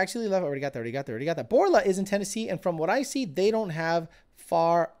 that's me. Actually, left. Already got that. Borla is in Tennessee, and from what I see, they don't have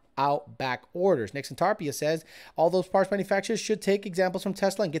far out back orders. Nixon Tarpia says all those parts manufacturers should take examples from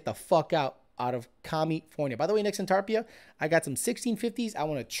Tesla and get the fuck out of California. By the way, Nixon Tarpia, I got some 1650s I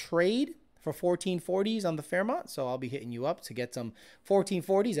want to trade for 1440s on the Fairmont, so I'll be hitting you up to get some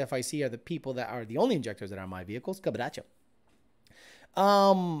 1440s. FIC are the people that are the only injectors that are on my vehicles. Coming at you.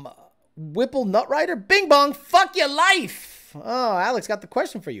 Whipple Nutrider, bing bong, fuck your life. Oh, Alex got the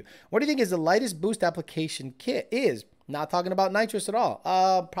question for you. What do you think is the lightest boost application kit is? Not talking about nitrous at all.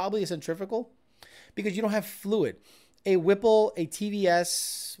 Probably a centrifugal because you don't have fluid. A Whipple, a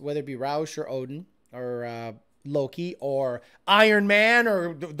TVS, whether it be Roush or Odin or Loki or Iron Man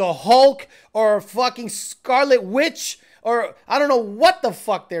or the Hulk or fucking Scarlet Witch or I don't know what the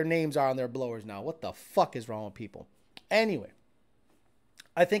fuck their names are on their blowers now. What the fuck is wrong with people? Anyway,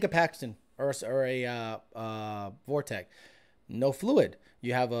 I think a Paxton or a Vortec. No fluid.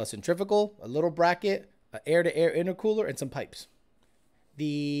 You have a centrifugal, a little bracket, an air-to-air intercooler, and some pipes.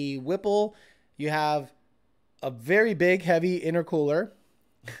 The Whipple, you have a very big, heavy intercooler.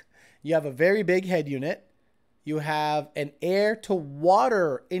 You have a very big head unit. You have an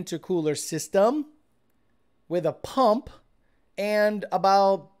air-to-water intercooler system with a pump and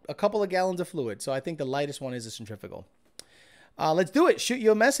about a couple of gallons of fluid. So I think the lightest one is a centrifugal. Let's do it. Shoot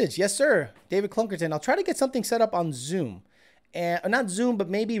you a message. Yes, sir. David Clunkerton. I'll try to get something set up on Zoom. And not Zoom, but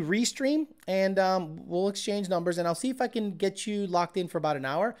maybe Restream, and we'll exchange numbers, and I'll see if I can get you locked in for about an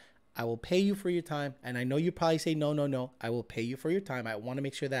hour. I will pay you for your time, and I know you probably say no. I will pay you for your time. I want to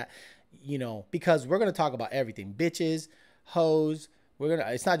make sure that, you know, because we're gonna talk about everything: bitches, hoes.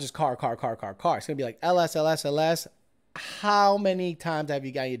 It's not just car. It's gonna be like LS. How many times have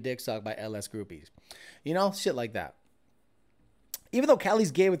you got your dick sucked by LS groupies? You know, shit like that. Even though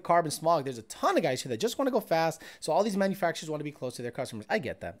Cali's gay with carbon smog, there's a ton of guys here that just want to go fast. So all these manufacturers want to be close to their customers. I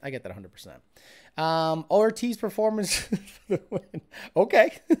get that. 100%. Ortiz performance.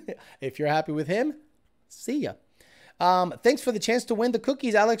 Okay. If you're happy with him, see ya. Thanks for the chance to win the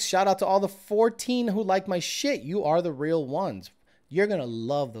cookies, Alex. Shout out to all the 14 who like my shit. You are the real ones. You're going to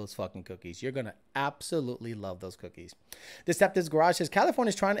love those fucking cookies. You're going to absolutely love those cookies. Deceptive's Garage says,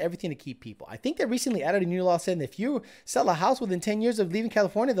 California's trying everything to keep people. I think they recently added a new law saying if you sell a house within 10 years of leaving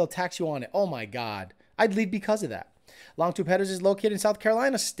California, they'll tax you on it. Oh my God. I'd leave because of that. Longtube Headers is located in South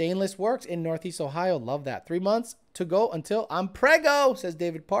Carolina. Stainless Works in Northeast Ohio. Love that. 3 months to go until I'm prego, says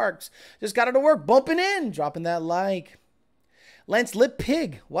David Parks. Just got her to work, bumping in, dropping that like. Lance Lip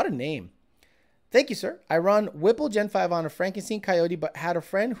Pig. What a name. Thank you, sir. I run Whipple Gen 5 on a Frankenstein Coyote, but had a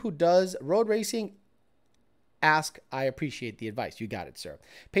friend who does road racing. Ask. I appreciate the advice. You got it, sir.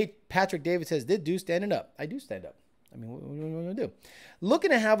 Patrick David says, did do standing up. I do stand up. I mean, what are we going to do?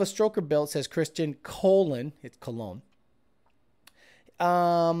 Looking to have a stroker built, says Christian Colon. It's Cologne.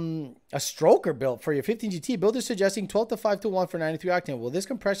 A stroker built for your 15 GT. Builder suggesting 12 to 5 to 1 for 93 octane. Will this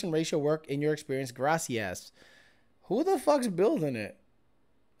compression ratio work in your experience? Gracias. Who the fuck's building it?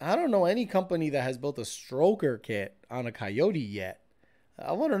 I don't know any company that has built a stroker kit on a Coyote yet.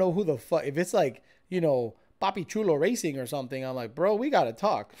 I want to know who the fuck. If it's like, you know, Papi Chulo Racing or something, I'm like, bro, we got to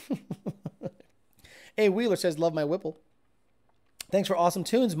talk. Hey, Wheeler says, love my Whipple. Thanks for awesome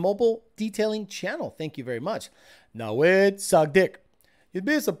tunes. Mobile detailing channel. Thank you very much. Now it suck dick. You'd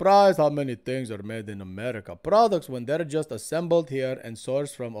be surprised how many things are made in America. Products when they're just assembled here and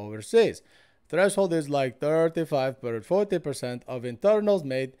sourced from overseas. Threshold is like 35 or 40% of internals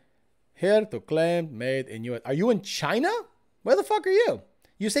made here to claim made in US. Are you in China? Where the fuck are you?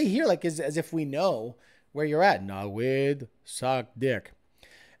 You say here like as if we know where you're at. Now we'd suck dick.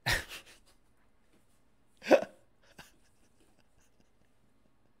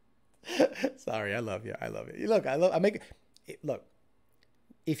 Sorry, I love you. I love it. Look, look.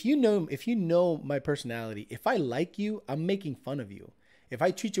 If you know my personality, if I like you, I'm making fun of you. If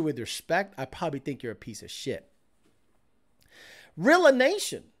I treat you with respect, I probably think you're a piece of shit. Rilla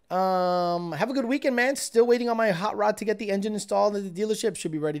Nation. Have a good weekend, man. Still waiting on my hot rod to get the engine installed at the dealership.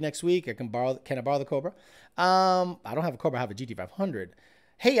 Should be ready next week. Can I borrow the Cobra? I don't have a Cobra. I have a GT500.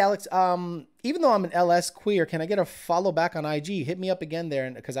 Hey, Alex. Even though I'm an LS queer, can I get a follow back on IG? Hit me up again there,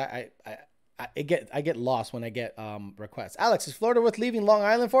 because I I get lost when I get requests. Alex, is Florida worth leaving Long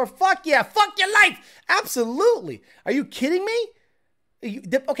Island for? Fuck yeah, fuck your life. Absolutely. Are you kidding me?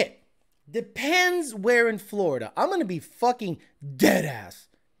 Okay. Depends where in Florida. I'm gonna be fucking dead ass.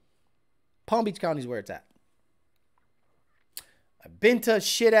 Palm Beach County is where it's at. I've been to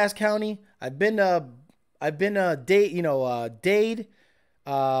shit ass county. I've been Dade, Dade,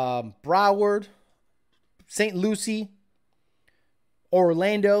 Broward, St. Lucie,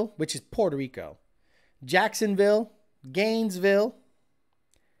 Orlando, which is Puerto Rico, Jacksonville, Gainesville.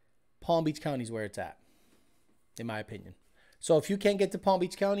 Palm Beach County is where it's at, in my opinion. So if you can't get to Palm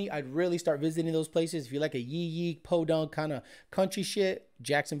Beach County, I'd really start visiting those places. If you like a yee podunk kind of country shit,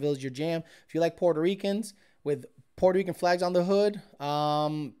 Jacksonville is your jam. If you like Puerto Ricans with Puerto Rican flags on the hood,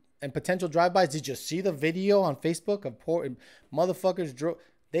 and potential drive-bys, did you see the video on Facebook of motherfuckers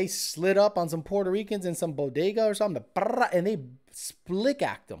they slid up on some Puerto Ricans in some bodega or something, and they split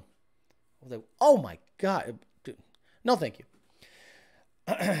act them. I was like, oh my God. Dude, no, thank you.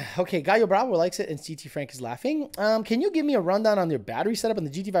 Okay, Gallo Bravo likes it, and CT Frank is laughing. Can you give me a rundown on your battery setup on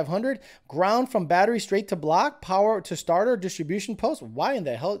the GT500? Ground from battery straight to block, power to starter, distribution post? Why in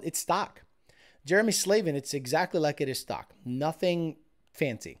the hell? It's stock. Jeremy Slavin, it's exactly like it is stock. Nothing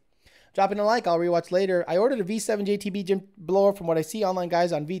fancy. Dropping a like, I'll rewatch later. I ordered a V7 JTB gym blower from what I see online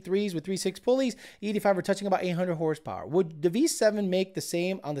guys on V3s with 3.6 pulleys. E85 are touching about 800 horsepower. Would the V7 make the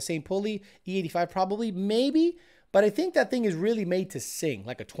same on the same pulley? E85 probably, maybe. But I think that thing is really made to sing,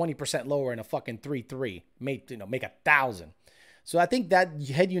 like a 20% lower in a fucking 3.3, make 1,000. So I think that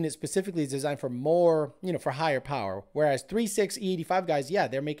head unit specifically is designed for more, for higher power. Whereas 3.6 E85 guys, yeah,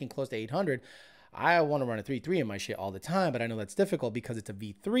 they're making close to 800. I want to run a 3.3 in my shit all the time, but I know that's difficult because it's a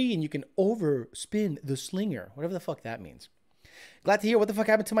V3 and you can overspin the slinger, whatever the fuck that means. Glad to hear what the fuck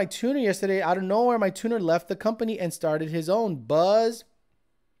happened to my tuner yesterday. Out of nowhere, my tuner left the company and started his own. Buzz.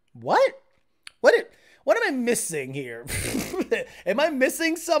 What? What am I missing here? Am I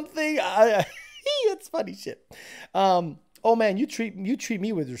missing something? It's funny shit. Oh man, you treat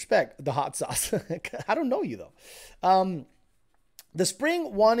me with respect. The hot sauce. I don't know you though. The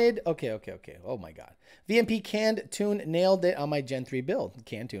spring wanted. Okay. Oh my god. VMP canned tune nailed it on my Gen 3 build.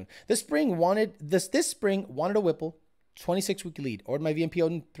 Canned tune. This spring wanted a Whipple. 26-week lead. Ordered my VMP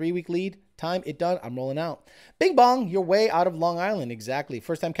Odin 3-week lead. Time, it done. I'm rolling out. Bing bong, you're way out of Long Island. Exactly.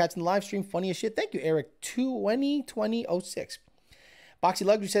 First time catching the live stream. Funny as shit. Thank you, Eric. 202006. Boxy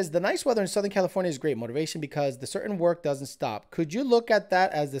Luxury says, the nice weather in Southern California is great motivation because the certain work doesn't stop. Could you look at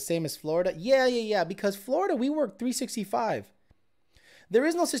that as the same as Florida? Yeah. Because Florida, we work 365. There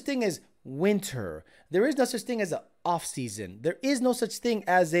is no such thing as winter. There is no such thing as an off season. There is no such thing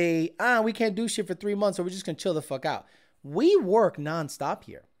as we can't do shit for 3 months, so we're just going to chill the fuck out. We work nonstop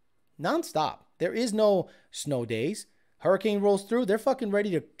here. Nonstop. There is no snow days. Hurricane rolls through. They're fucking ready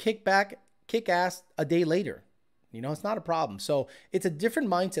to kick ass a day later. It's not a problem. So it's a different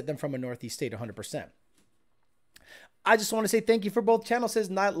mindset than from a Northeast state, 100%. I just want to say thank you for both channels, says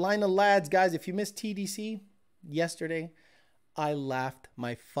Line of Lads. Guys, if you missed TDC yesterday, I laughed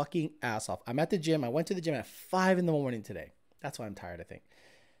my fucking ass off. I'm at the gym. I went to the gym at 5 in the morning today. That's why I'm tired, I think.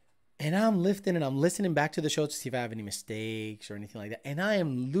 And I'm lifting and I'm listening back to the show to see if I have any mistakes or anything like that. And I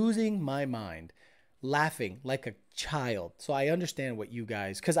am losing my mind, laughing like a child. So I understand what you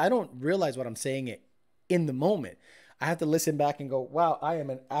guys, because I don't realize what I'm saying it in the moment. I have to listen back and go, wow, I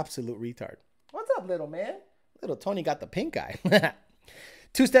am an absolute retard. What's up, little man? Little Tony got the pink eye.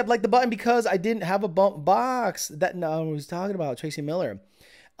 Two-step like the button because I didn't have a bump box. That I was talking about Tracy Miller.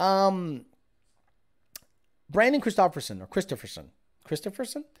 Brandon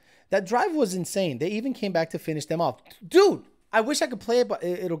Christopherson. That drive was insane. They even came back to finish them off. Dude, I wish I could play it, but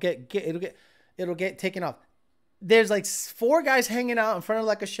it'll get taken off. There's like 4 guys hanging out in front of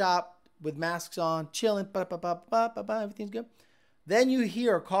like a shop with masks on, chilling. Everything's good. Then you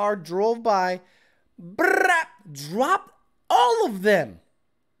hear a car drove by, dropped all of them.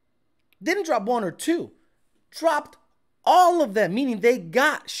 Didn't drop 1 or 2. Dropped all of them, meaning they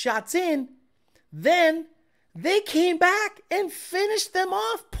got shots in. Then they came back and finished them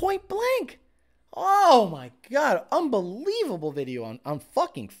off point blank. Oh my God. Unbelievable video on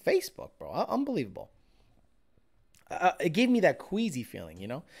fucking Facebook, bro. Unbelievable. It gave me that queasy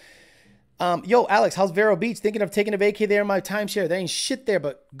feeling, Yo, Alex, how's Vero Beach? Thinking of taking a vacay there in my timeshare. There ain't shit there,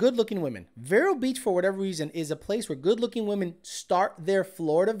 but good-looking women. Vero Beach, for whatever reason, is a place where good-looking women start their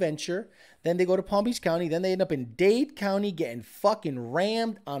Florida venture. Then they go to Palm Beach County. Then they end up in Dade County getting fucking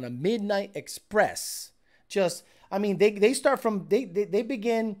rammed on a midnight express. They start from being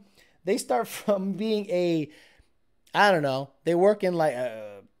they work in like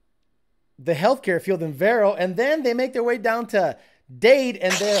the healthcare field in Vero, and then they make their way down to Dade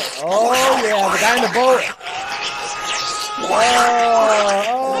and there. Oh, yeah, the guy in the boat.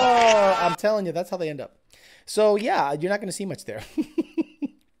 Oh, I'm telling you, that's how they end up. So, yeah, you're not going to see much there.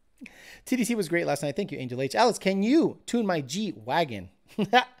 TDC was great last night. Thank you, Angel H. Alex, can you tune my G-Wagon?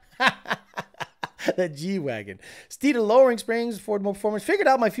 The G-Wagon. Steeder Lowering Springs, Ford More Performance. Figured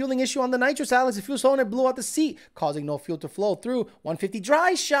out my fueling issue on the nitrous, Alex. The fuel cylinder blew out the seat, causing no fuel to flow through. 150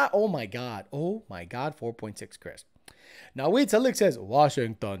 dry shot. Oh, my God. Oh, my God. 4.6 Chris. Now, wait till Alex says,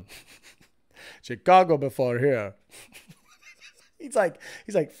 Washington. Chicago before here. He's like,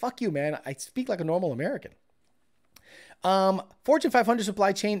 fuck you, man. I speak like a normal American. Fortune 500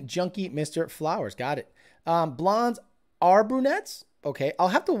 supply chain junkie, Mr. Flowers. Got it. Blondes are brunettes. Okay. I'll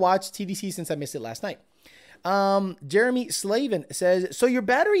have to watch TDC since I missed it last night. Jeremy Slavin says, so your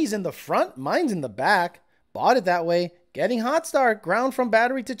battery's in the front, mine's in the back. Bought it that way. Getting hot start, ground from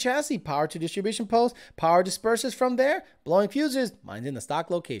battery to chassis, power to distribution post, power disperses from there, blowing fuses, mine's in the stock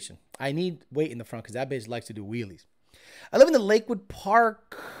location. I need weight in the front because that bitch likes to do wheelies. I live in the Lakewood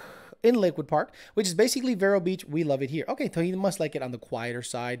Park, which is basically Vero Beach. We love it here. Okay, so you must like it on the quieter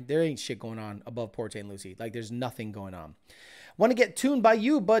side. There ain't shit going on above Port St. Lucie. Like, there's nothing going on. Want to get tuned by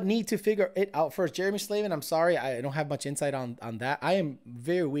you, but need to figure it out first. Jeremy Slavin, I'm sorry. I don't have much insight on that. I am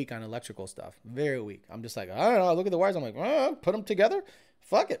very weak on electrical stuff. Very weak. I'm just like, I don't know. I look at the wires. I'm like, put them together.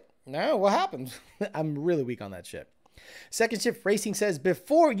 Fuck it. Now what happens? I'm really weak on that shit. Second Shift Racing says,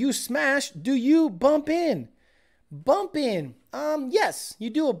 before you smash, do you bump in? Bump in. Yes, you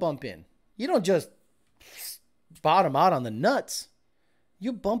do a bump in. You don't just bottom out on the nuts.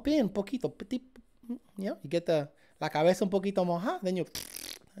 You bump in poquito. Petit, you get the la cabeza un poquito moja, then you're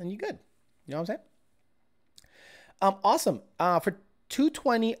good. You know what I'm saying? Awesome. For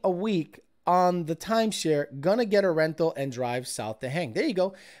 $220 a week on the timeshare, gonna get a rental and drive south to hang. There you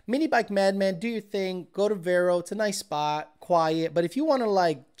go. Mini Bike Madman, do your thing. Go to Vero. It's a nice spot, quiet. But if you want to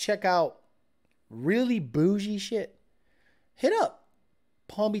like check out really bougie shit, hit up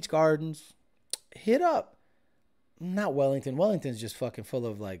Palm Beach Gardens. Hit up not Wellington. Wellington's just fucking full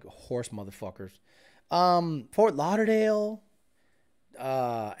of like horse motherfuckers. Fort Lauderdale,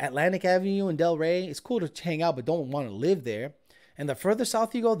 Atlantic Avenue and Del Rey. It's cool to hang out, but don't want to live there. And the further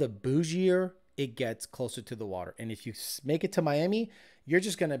south you go, the bougier it gets, closer to the water. And if you make it to Miami, you're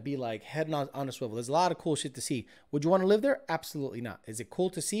just going to be like heading on a swivel. There's a lot of cool shit to see. Would you want to live there? Absolutely not. Is it cool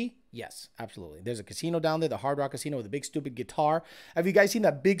to see? Yes, absolutely. There's a casino down there, the Hard Rock Casino with a big stupid guitar. Have you guys seen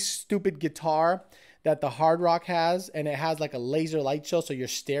that big stupid guitar that the Hard Rock has? And it has like a laser light show. So you're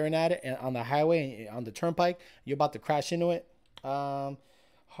staring at it on the highway, on the turnpike. You're about to crash into it.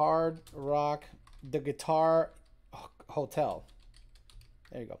 Hard Rock, the Guitar Hotel.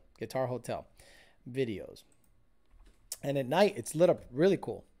 There you go. Guitar Hotel videos. And at night, it's lit up really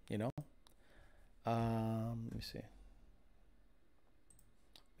cool, you know. Let me see. Let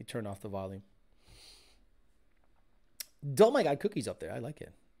me turn off the volume. Oh my God, Cookie's up there. I like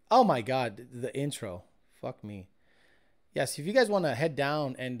it. Oh my God, the intro. Fuck me. Yes, if you guys want to head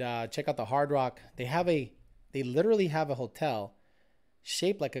down and check out the Hard Rock, they literally have a hotel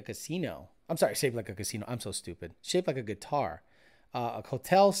shaped like a casino. I'm sorry, shaped like a casino. I'm so stupid. Shaped like a guitar. A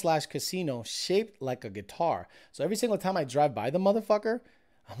hotel / casino shaped like a guitar. So every single time I drive by the motherfucker,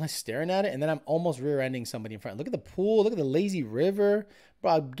 I'm like staring at it, and then I'm almost rear-ending somebody in front. Look at the pool. Look at the lazy river.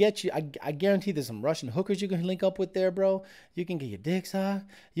 Bro, I'll get you. I guarantee there's some Russian hookers you can link up with there, bro. You can get your dicks hot.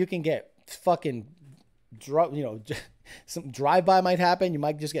 You can get fucking, some drive-by might happen. You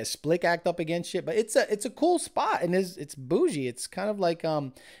might just get split act up against shit. But it's a cool spot, and it's bougie. It's kind of like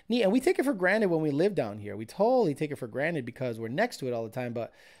neat. And we take it for granted when we live down here. We totally take it for granted because we're next to it all the time.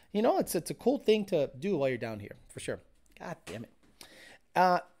 But, you know, it's a cool thing to do while you're down here, for sure. God damn it.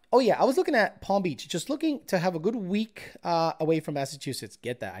 Oh, yeah, I was looking at Palm Beach, just looking to have a good week away from Massachusetts.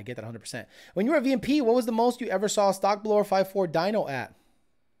 Get that. I get that 100%. When you were at VMP, what was the most you ever saw a stock blower 5.4 dyno at?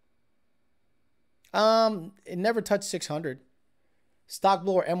 It never touched 600. Stock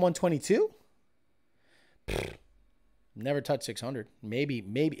blower M122? Never touched 600. Maybe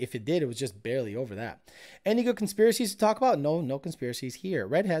if it did, it was just barely over that. Any good conspiracies to talk about? No conspiracies here.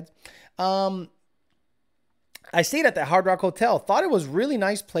 Redheads. I stayed at the Hard Rock Hotel. Thought it was really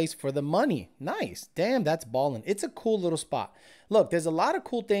nice place for the money. Nice. Damn, that's ballin'. It's a cool little spot. Look, there's a lot of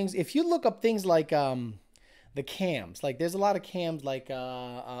cool things. If you look up things like the cams, like there's a lot of cams like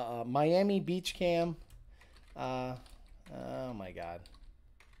Miami Beach cam. Oh my God.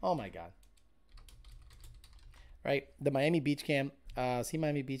 Right? The Miami Beach cam. See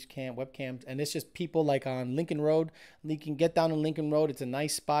Miami Beach cam, webcams. And it's just people like on Lincoln Road. You can get down on Lincoln Road. It's a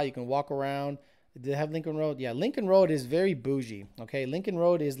nice spot. You can walk around. Do they have Lincoln Road? Yeah, Lincoln Road is very bougie. Okay, Lincoln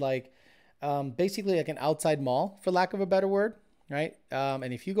Road is like basically like an outside mall, for lack of a better word. right?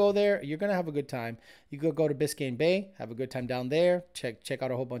 And if you go there, you're gonna have a good time. You could go to Biscayne Bay, have a good time down there. Check out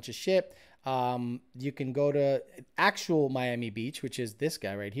a whole bunch of shit. You can go to actual Miami Beach, which is this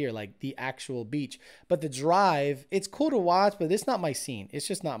guy right here, like the actual beach. But the drive, it's cool to watch, but it's not my scene. It's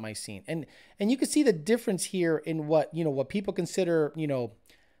just not my scene. And you can see the difference here in what, you know, what people consider, you know,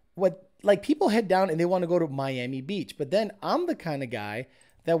 what, like, people head down and they want to go to Miami Beach. But then I'm the kind of guy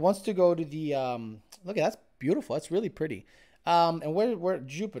that wants to go to the, look at that's beautiful. That's really pretty. And where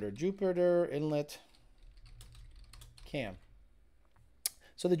Jupiter Inlet Cam.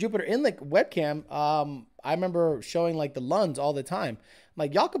 So the Jupiter Inlet webcam, I remember showing like the Lunds all the time. I'm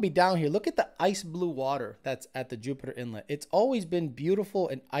like, y'all could be down here. Look at the ice blue water that's at the Jupiter Inlet. It's always been beautiful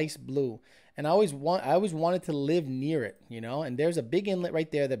and ice blue. And I always wanted to live near it, you know. And there's a big inlet right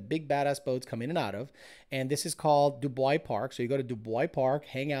there that big badass boats come in and out of. And this is called Dubois Park. So you go to Dubois Park,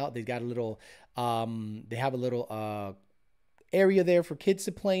 hang out. They've got a little, they have a little area there for kids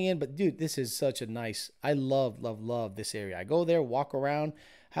to play in. But dude, this is such a nice, I love this area. I go there, walk around,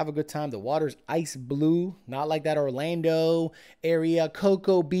 have a good time. The water's ice blue, not like that Orlando area,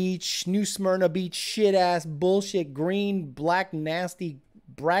 Cocoa Beach, New Smyrna Beach, shit ass bullshit, green, black, nasty,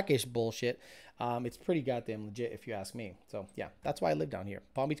 brackish bullshit. It's pretty goddamn legit if you ask me. So yeah, that's why I live down here.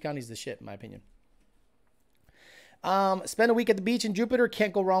 Palm Beach County is the shit in my opinion. Spend a week at the beach in Jupiter.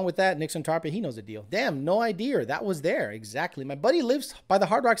 Can't go wrong with that. Nixon Tarpon, he knows the deal. Damn, no idea. That was there. Exactly. My buddy lives by the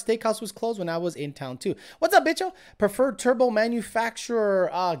Hard Rock Steakhouse, was closed when I was in town too. What's up, bitcho? Preferred turbo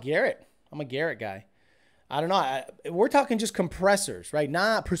manufacturer, Garrett. I'm a Garrett guy. I don't know. We're talking just compressors, right?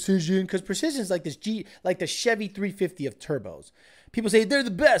 Not precision, because precision is like this like the Chevy 350 of turbos. People say they're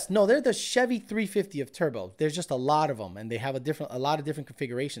the best. No, they're the Chevy 350 of turbo. There's just a lot of them, and they have a lot of different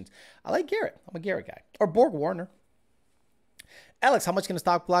configurations. I like Garrett. I'm a Garrett guy. Or Borg Warner. Alex, how much can a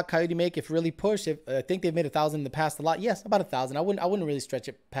stock block Coyote make if really pushed? I think they've made 1,000 in the past a lot. Yes, about 1,000. I wouldn't really stretch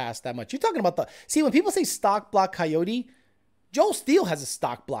it past that much. You're talking about see, when people say stock block Coyote, Joel Steele has a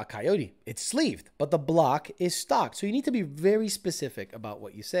stock block Coyote. It's sleeved, but the block is stock. So you need to be very specific about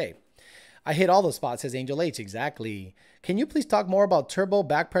what you say. I hit all those spots, says Angel H. Exactly. Can you please talk more about turbo,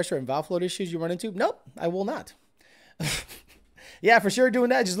 back pressure, and valve float issues you run into? Nope, I will not. Yeah, for sure doing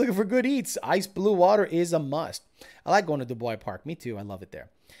that. Just looking for good eats. Ice blue water is a must. I like going to Dubois Park. Me too. I love it there.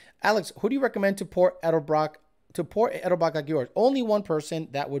 Alex, who do you recommend to port Edelbrock like yours? Only one person.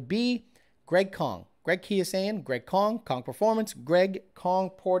 That would be Greg Kong. Greg Key is saying Greg Kong Performance. Greg Kong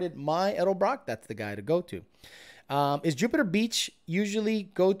ported my Edelbrock. That's the guy to go to. Is Jupiter Beach usually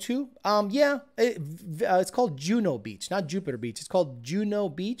go to? Yeah, it's called Juno Beach, not Jupiter Beach. It's called Juno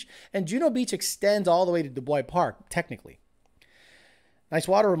Beach. And Juno Beach extends all the way to Dubois Park, technically. Nice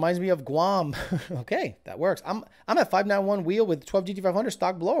water reminds me of Guam. Okay, that works. I'm at 591 wheel with 12 GT500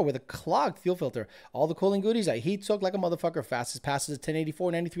 stock blower with a clogged fuel filter. All the cooling goodies. I heat soak like a motherfucker. Fastest passes at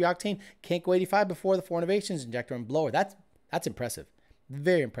 1084, 93 octane. Can't go 85 before the 4 innovations, injector and blower. That's impressive.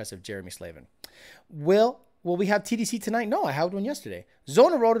 Very impressive, Jeremy Slavin. Will we have TDC tonight? No, I had one yesterday.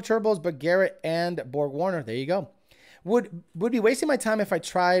 Zona rotor turbos, but Garrett and Borg Warner. There you go. Would be wasting my time if I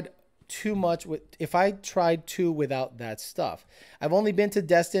tried too much without that stuff. I've only been to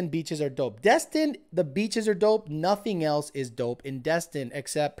Destin. Beaches are dope. Destin, the beaches are dope. Nothing else is dope in Destin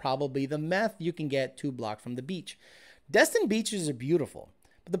except probably the meth you can get 2 blocks from the beach. Destin beaches are beautiful,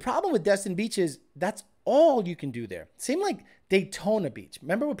 but the problem with Destin Beach is that's all you can do there. Same like Daytona Beach.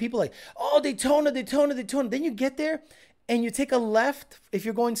 Remember when people like, oh, Daytona. Then you get there and you take a left. If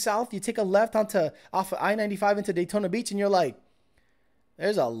you're going south, you take a left off of I-95 into Daytona Beach, and you're like,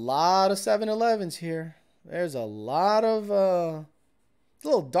 there's a lot of 7-Elevens here. There's a lot of, it's a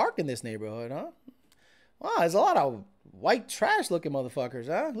little dark in this neighborhood, huh? Wow, there's a lot of white trash looking motherfuckers,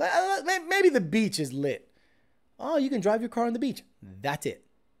 huh? Maybe the beach is lit. Oh, you can drive your car on the beach. That's it.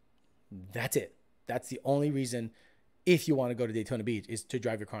 That's it. That's the only reason, if you want to go to Daytona Beach, is to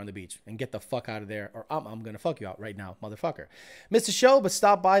drive your car on the beach and get the fuck out of there, or I'm going to fuck you out right now, motherfucker. Missed the show, but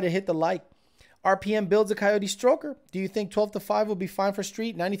stop by to hit the like. RPM builds a Coyote stroker. Do you think 12 to 5 will be fine for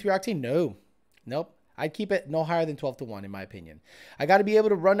street? 93 octane? No. Nope. I'd keep it no higher than 12 to 1 in my opinion. I got to be able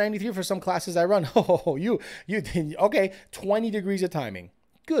to run 93 for some classes I run. Oh, you okay, 20 degrees of timing.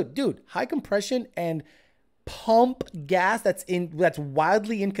 Good, dude. High compression and pump gas that's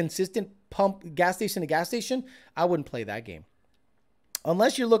wildly inconsistent, pump gas station to gas station. I wouldn't play that game.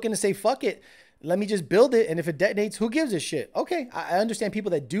 Unless you're looking to say, fuck it, let me just build it, and if it detonates, who gives a shit? Okay, I understand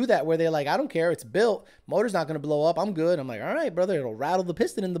people that do that, where they're like, I don't care, it's built, motor's not going to blow up, I'm good. I'm like, all right, brother, it'll rattle the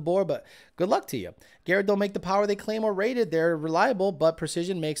piston in the bore, but good luck to you. Garrett don't make the power they claim or rated. They're reliable, but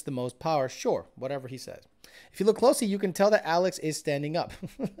precision makes the most power. Sure, whatever he says. If you look closely, you can tell that Alex is standing up.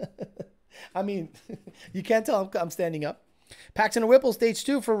 I mean, you can't tell I'm standing up. Paxton and Whipple stage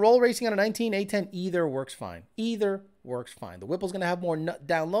 2 for roll racing on a 19 A10. Either works fine. Either works fine. The Whipple's going to have more nut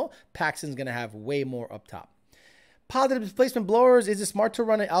down low. Paxton's going to have way more up top. Positive displacement blowers. Is it smart to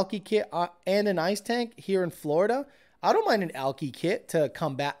run an alky kit and an ice tank here in Florida? I don't mind an alky kit to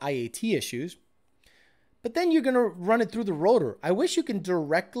combat IAT issues. But then you're going to run it through the rotor. I wish you can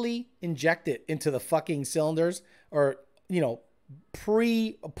directly inject it into the fucking cylinders or, you know,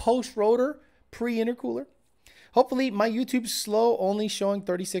 post rotor, pre-intercooler. Hopefully my YouTube's slow, only showing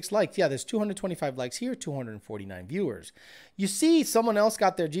 36 likes. Yeah, there's 225 likes here, 249 viewers. You see someone else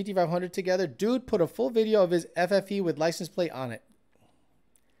got their GT500 together. Dude put a full video of his FFE with license plate on it.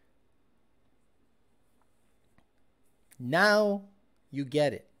 Now you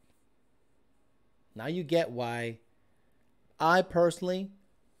get it. Now you get why I personally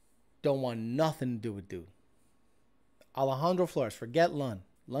don't want nothing to do with dude. Alejandro Flores, forget Lund.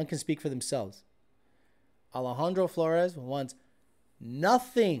 Lund can speak for themselves. Alejandro Flores wants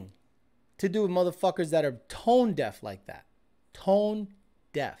nothing to do with motherfuckers that are tone deaf like that. Tone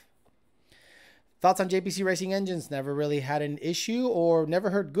deaf. Thoughts on JPC Racing Engines? Never really had an issue or never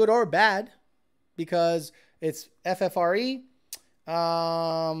heard good or bad because it's FFRE.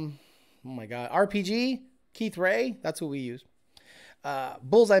 Oh my God. RPG, Keith Ray. That's what we use.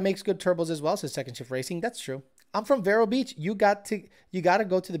 Bullseye makes good turbos as well. So Second Shift Racing. That's true. I'm from Vero Beach. You got to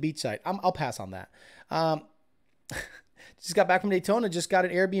go to the beach side. I'll pass on that. Just got back from Daytona. Just got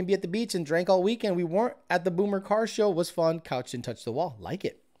an Airbnb at the beach and drank all weekend. We weren't at the Boomer Car Show. Was fun. Couch didn't touch the wall. Like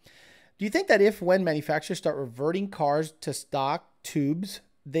it. Do you think that when manufacturers start reverting cars to stock tubes,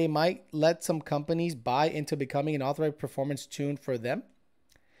 they might let some companies buy into becoming an authorized performance tune for them?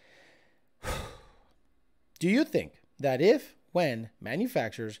 Do you think that when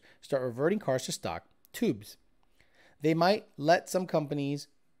manufacturers start reverting cars to stock tubes, they might let some companies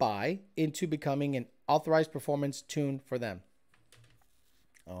buy into becoming an authorized performance tune for them?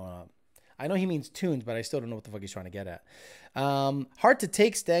 I know he means tunes, but I still don't know what the fuck he's trying to get at. Hard to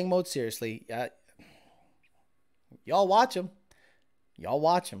take Stang mode seriously. Y'all watch him. Y'all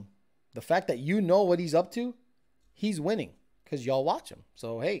watch him. The fact that you know what he's up to, he's winning because y'all watch him.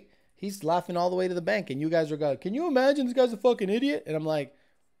 So, hey, he's laughing all the way to the bank, and you guys are going, can you imagine this guy's a fucking idiot? And I'm like,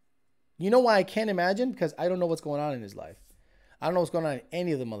 you know why I can't imagine? Because I don't know what's going on in his life. I don't know what's going on in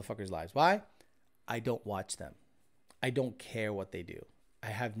any of the motherfuckers' lives. Why? I don't watch them. I don't care what they do. I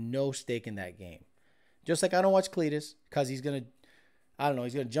have no stake in that game. Just like I don't watch Cletus because he's going to, I don't know,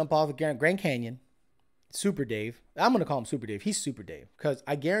 he's going to jump off the Grand Canyon. Super Dave. I'm going to call him Super Dave. He's Super Dave. Because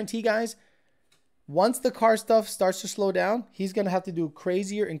I guarantee, guys, once the car stuff starts to slow down, he's going to have to do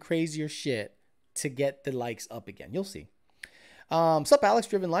crazier and crazier shit to get the likes up again. You'll see. Sup, Alex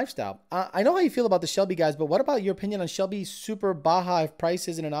Driven Lifestyle. I know how you feel about the Shelby guys, but what about your opinion on Shelby Super Baja if price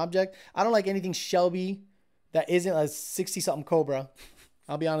isn't an object? I don't like anything Shelby that isn't a 60-something Cobra.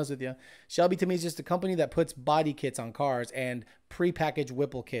 I'll be honest with you. Shelby to me is just a company that puts body kits on cars and pre-packaged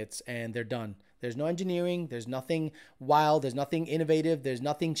Whipple kits, and they're done. There's no engineering. There's nothing wild. There's nothing innovative. There's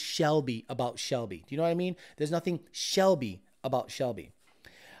nothing Shelby about Shelby. Do you know what I mean? There's nothing Shelby about Shelby.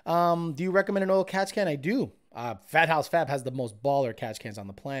 Do you recommend an oil catch can? I do. Fat House Fab has the most baller catch cans on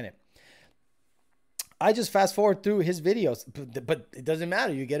the planet. I just fast forward through his videos, but it doesn't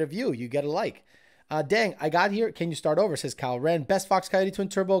matter. You get a view. You get a like. Dang, I got here. Can you start over? Says Kyle Wren. Best Fox Coyote Twin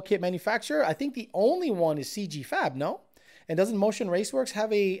Turbo kit manufacturer. I think the only one is CG Fab, no? And doesn't Motion Raceworks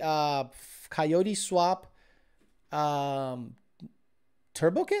have a Coyote swap turbo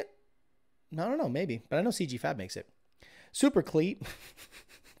kit? I don't know, maybe. But I know CG Fab makes it. Super Cleat.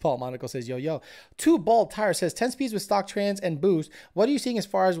 Paul Monaco says, yo. 2 Bald Tire says, 10 speeds with stock trans and boost. What are you seeing as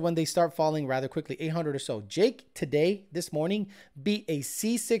far as when they start falling rather quickly? 800 or so. Jake, today, this morning, beat a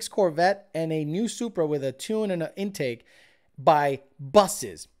C6 Corvette and a new Supra with a tune and an intake by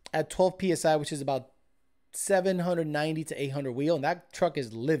buses at 12 PSI, which is about 790 to 800 wheel. And that truck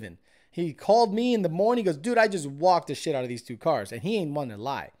is living. He called me in the morning. He goes, dude, I just walked the shit out of these 2 cars. And he ain't one to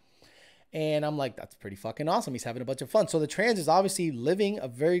lie. And I'm like, that's pretty fucking awesome. He's having a bunch of fun. So the Trans is obviously living a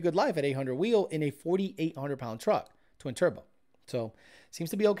very good life at 800 wheel in a 4,800 pound truck, twin turbo. So seems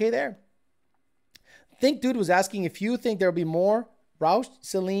to be okay there. Think Dude was asking if you think there'll be more Roush,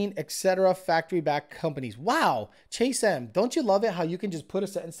 Celine, etc. factory back companies. Wow. Chase M, don't you love it how you can just put a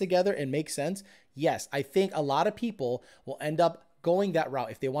sentence together and make sense? Yes, I think a lot of people will end up going that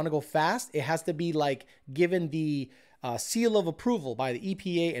route. If they want to go fast, it has to be like given the seal of approval by the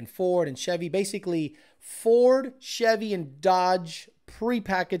EPA and Ford and Chevy. Basically, Ford, Chevy, and Dodge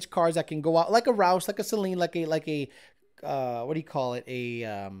pre-packaged cars that can go out like a Roush, like a Celine, like a what do you call it?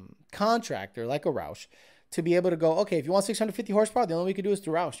 A contractor, like a Roush, to be able to go, okay, if you want 650 horsepower, the only way you can do is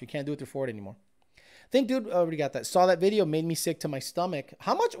through Roush. You can't do it through Ford anymore. Think, dude, already got that. Saw that video, made me sick to my stomach.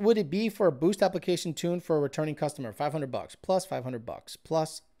 How much would it be for a boost application tune for a returning customer? $500 plus $500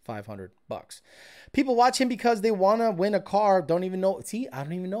 plus $500. People watch him because they want to win a car. Don't even know. See, I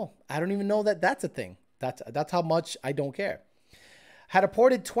don't even know. I don't even know that that's a thing. That's how much I don't care. Had a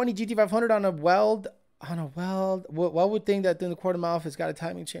ported 20 GT500 on a weld. What would think that in the quarter mile it's got a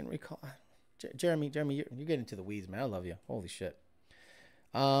timing chain recall? Jeremy, you're getting into the weeds, man. I love you. Holy shit.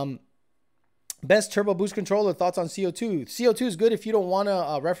 Best turbo boost controller, thoughts on CO2. CO2 is good if you don't want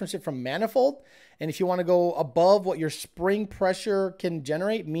to reference it from manifold. And if you want to go above what your spring pressure can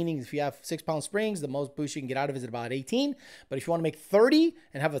generate, meaning if you have 6-pound springs, the most boost you can get out of it is about 18. But if you want to make 30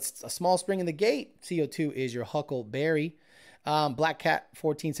 and have a small spring in the gate, CO2 is your huckleberry. Black Cat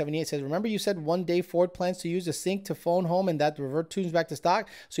 1478 says, remember you said one day Ford plans to use a sync to phone home and that revert tunes back to stock.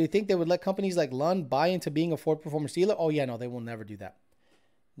 So you think they would let companies like Lund buy into being a Ford performance dealer? Oh yeah, no, they will never do that.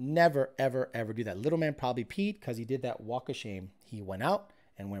 Never, ever, ever do that. Little man probably peed because he did that walk of shame. He went out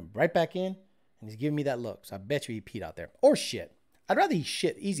and went right back in and he's giving me that look. So I bet you he peed out there. Or shit. I'd rather he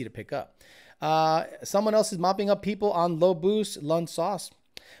shit. Easy to pick up. Someone else is mopping up people on low boost. Lund sauce.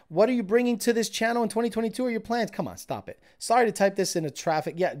 What are you bringing to this channel in 2022 or your plans? Come on, stop it. Sorry to type this into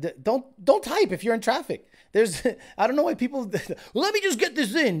traffic. Yeah, don't type if you're in traffic. There's, I don't know why people, let me just get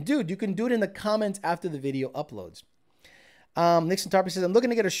this in. Dude, you can do it in the comments after the video uploads. Nixon Tarper says, I'm looking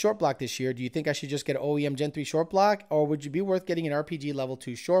to get a short block this year. Do you think I should just get an OEM Gen 3 short block or would you be worth getting an RPG level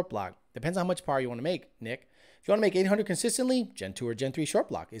 2 short block? Depends on how much power you want to make, Nick. If you want to make 800 consistently, Gen 2 or Gen 3 short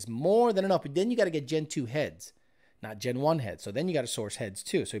block is more than enough. But then you got to get Gen 2 heads, not Gen 1 heads. So then you got to source heads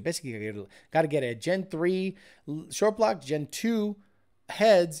too. So you basically got to get a Gen 3 short block, Gen 2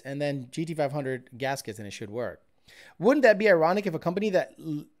 heads, and then GT500 gaskets, and it should work. Wouldn't that be ironic if a company that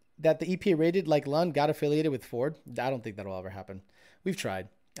the EPA rated like Lund got affiliated with Ford? I don't think that'll ever happen. We've tried.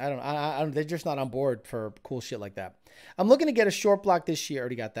 I don't, they're just not on board for cool shit like that. I'm looking to get a short block this year.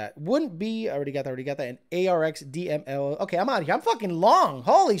 Already got that. Wouldn't be, already got that. An ARX DML. Okay, I'm out of here. I'm fucking long.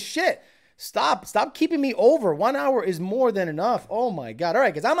 Holy shit. Stop keeping me over. 1 hour is more than enough. Oh my God. All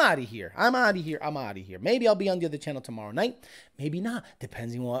right, guys, I'm out of here. I'm out of here. Maybe I'll be on the other channel tomorrow night. Maybe not.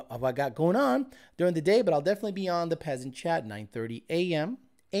 Depends on what I got going on during the day, but I'll definitely be on the Peasant Chat, 9:30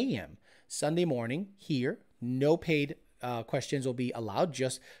 a.m. Sunday morning here. No paid questions will be allowed.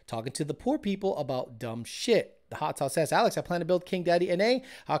 Just talking to the poor people about dumb shit. The Hot Sauce says, Alex, I plan to build King Daddy NA.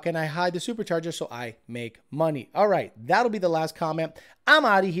 How can I hide the supercharger so I make money? All right, that'll be the last comment. I'm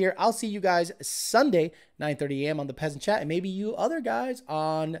out of here. I'll see you guys Sunday, 9:30 a.m. on the Peasant Chat, and maybe you other guys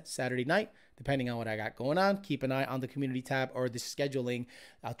on Saturday night, depending on what I got going on. Keep an eye on the community tab or the scheduling.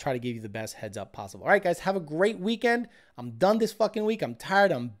 I'll try to give you the best heads up possible. All right, guys, have a great weekend. I'm done this fucking week. I'm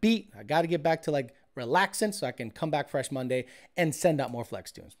tired. I'm beat. I got to get back to like relaxing so I can come back fresh Monday and send out more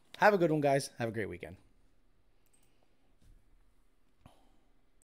flex tunes. Have a good one, guys. Have a great weekend.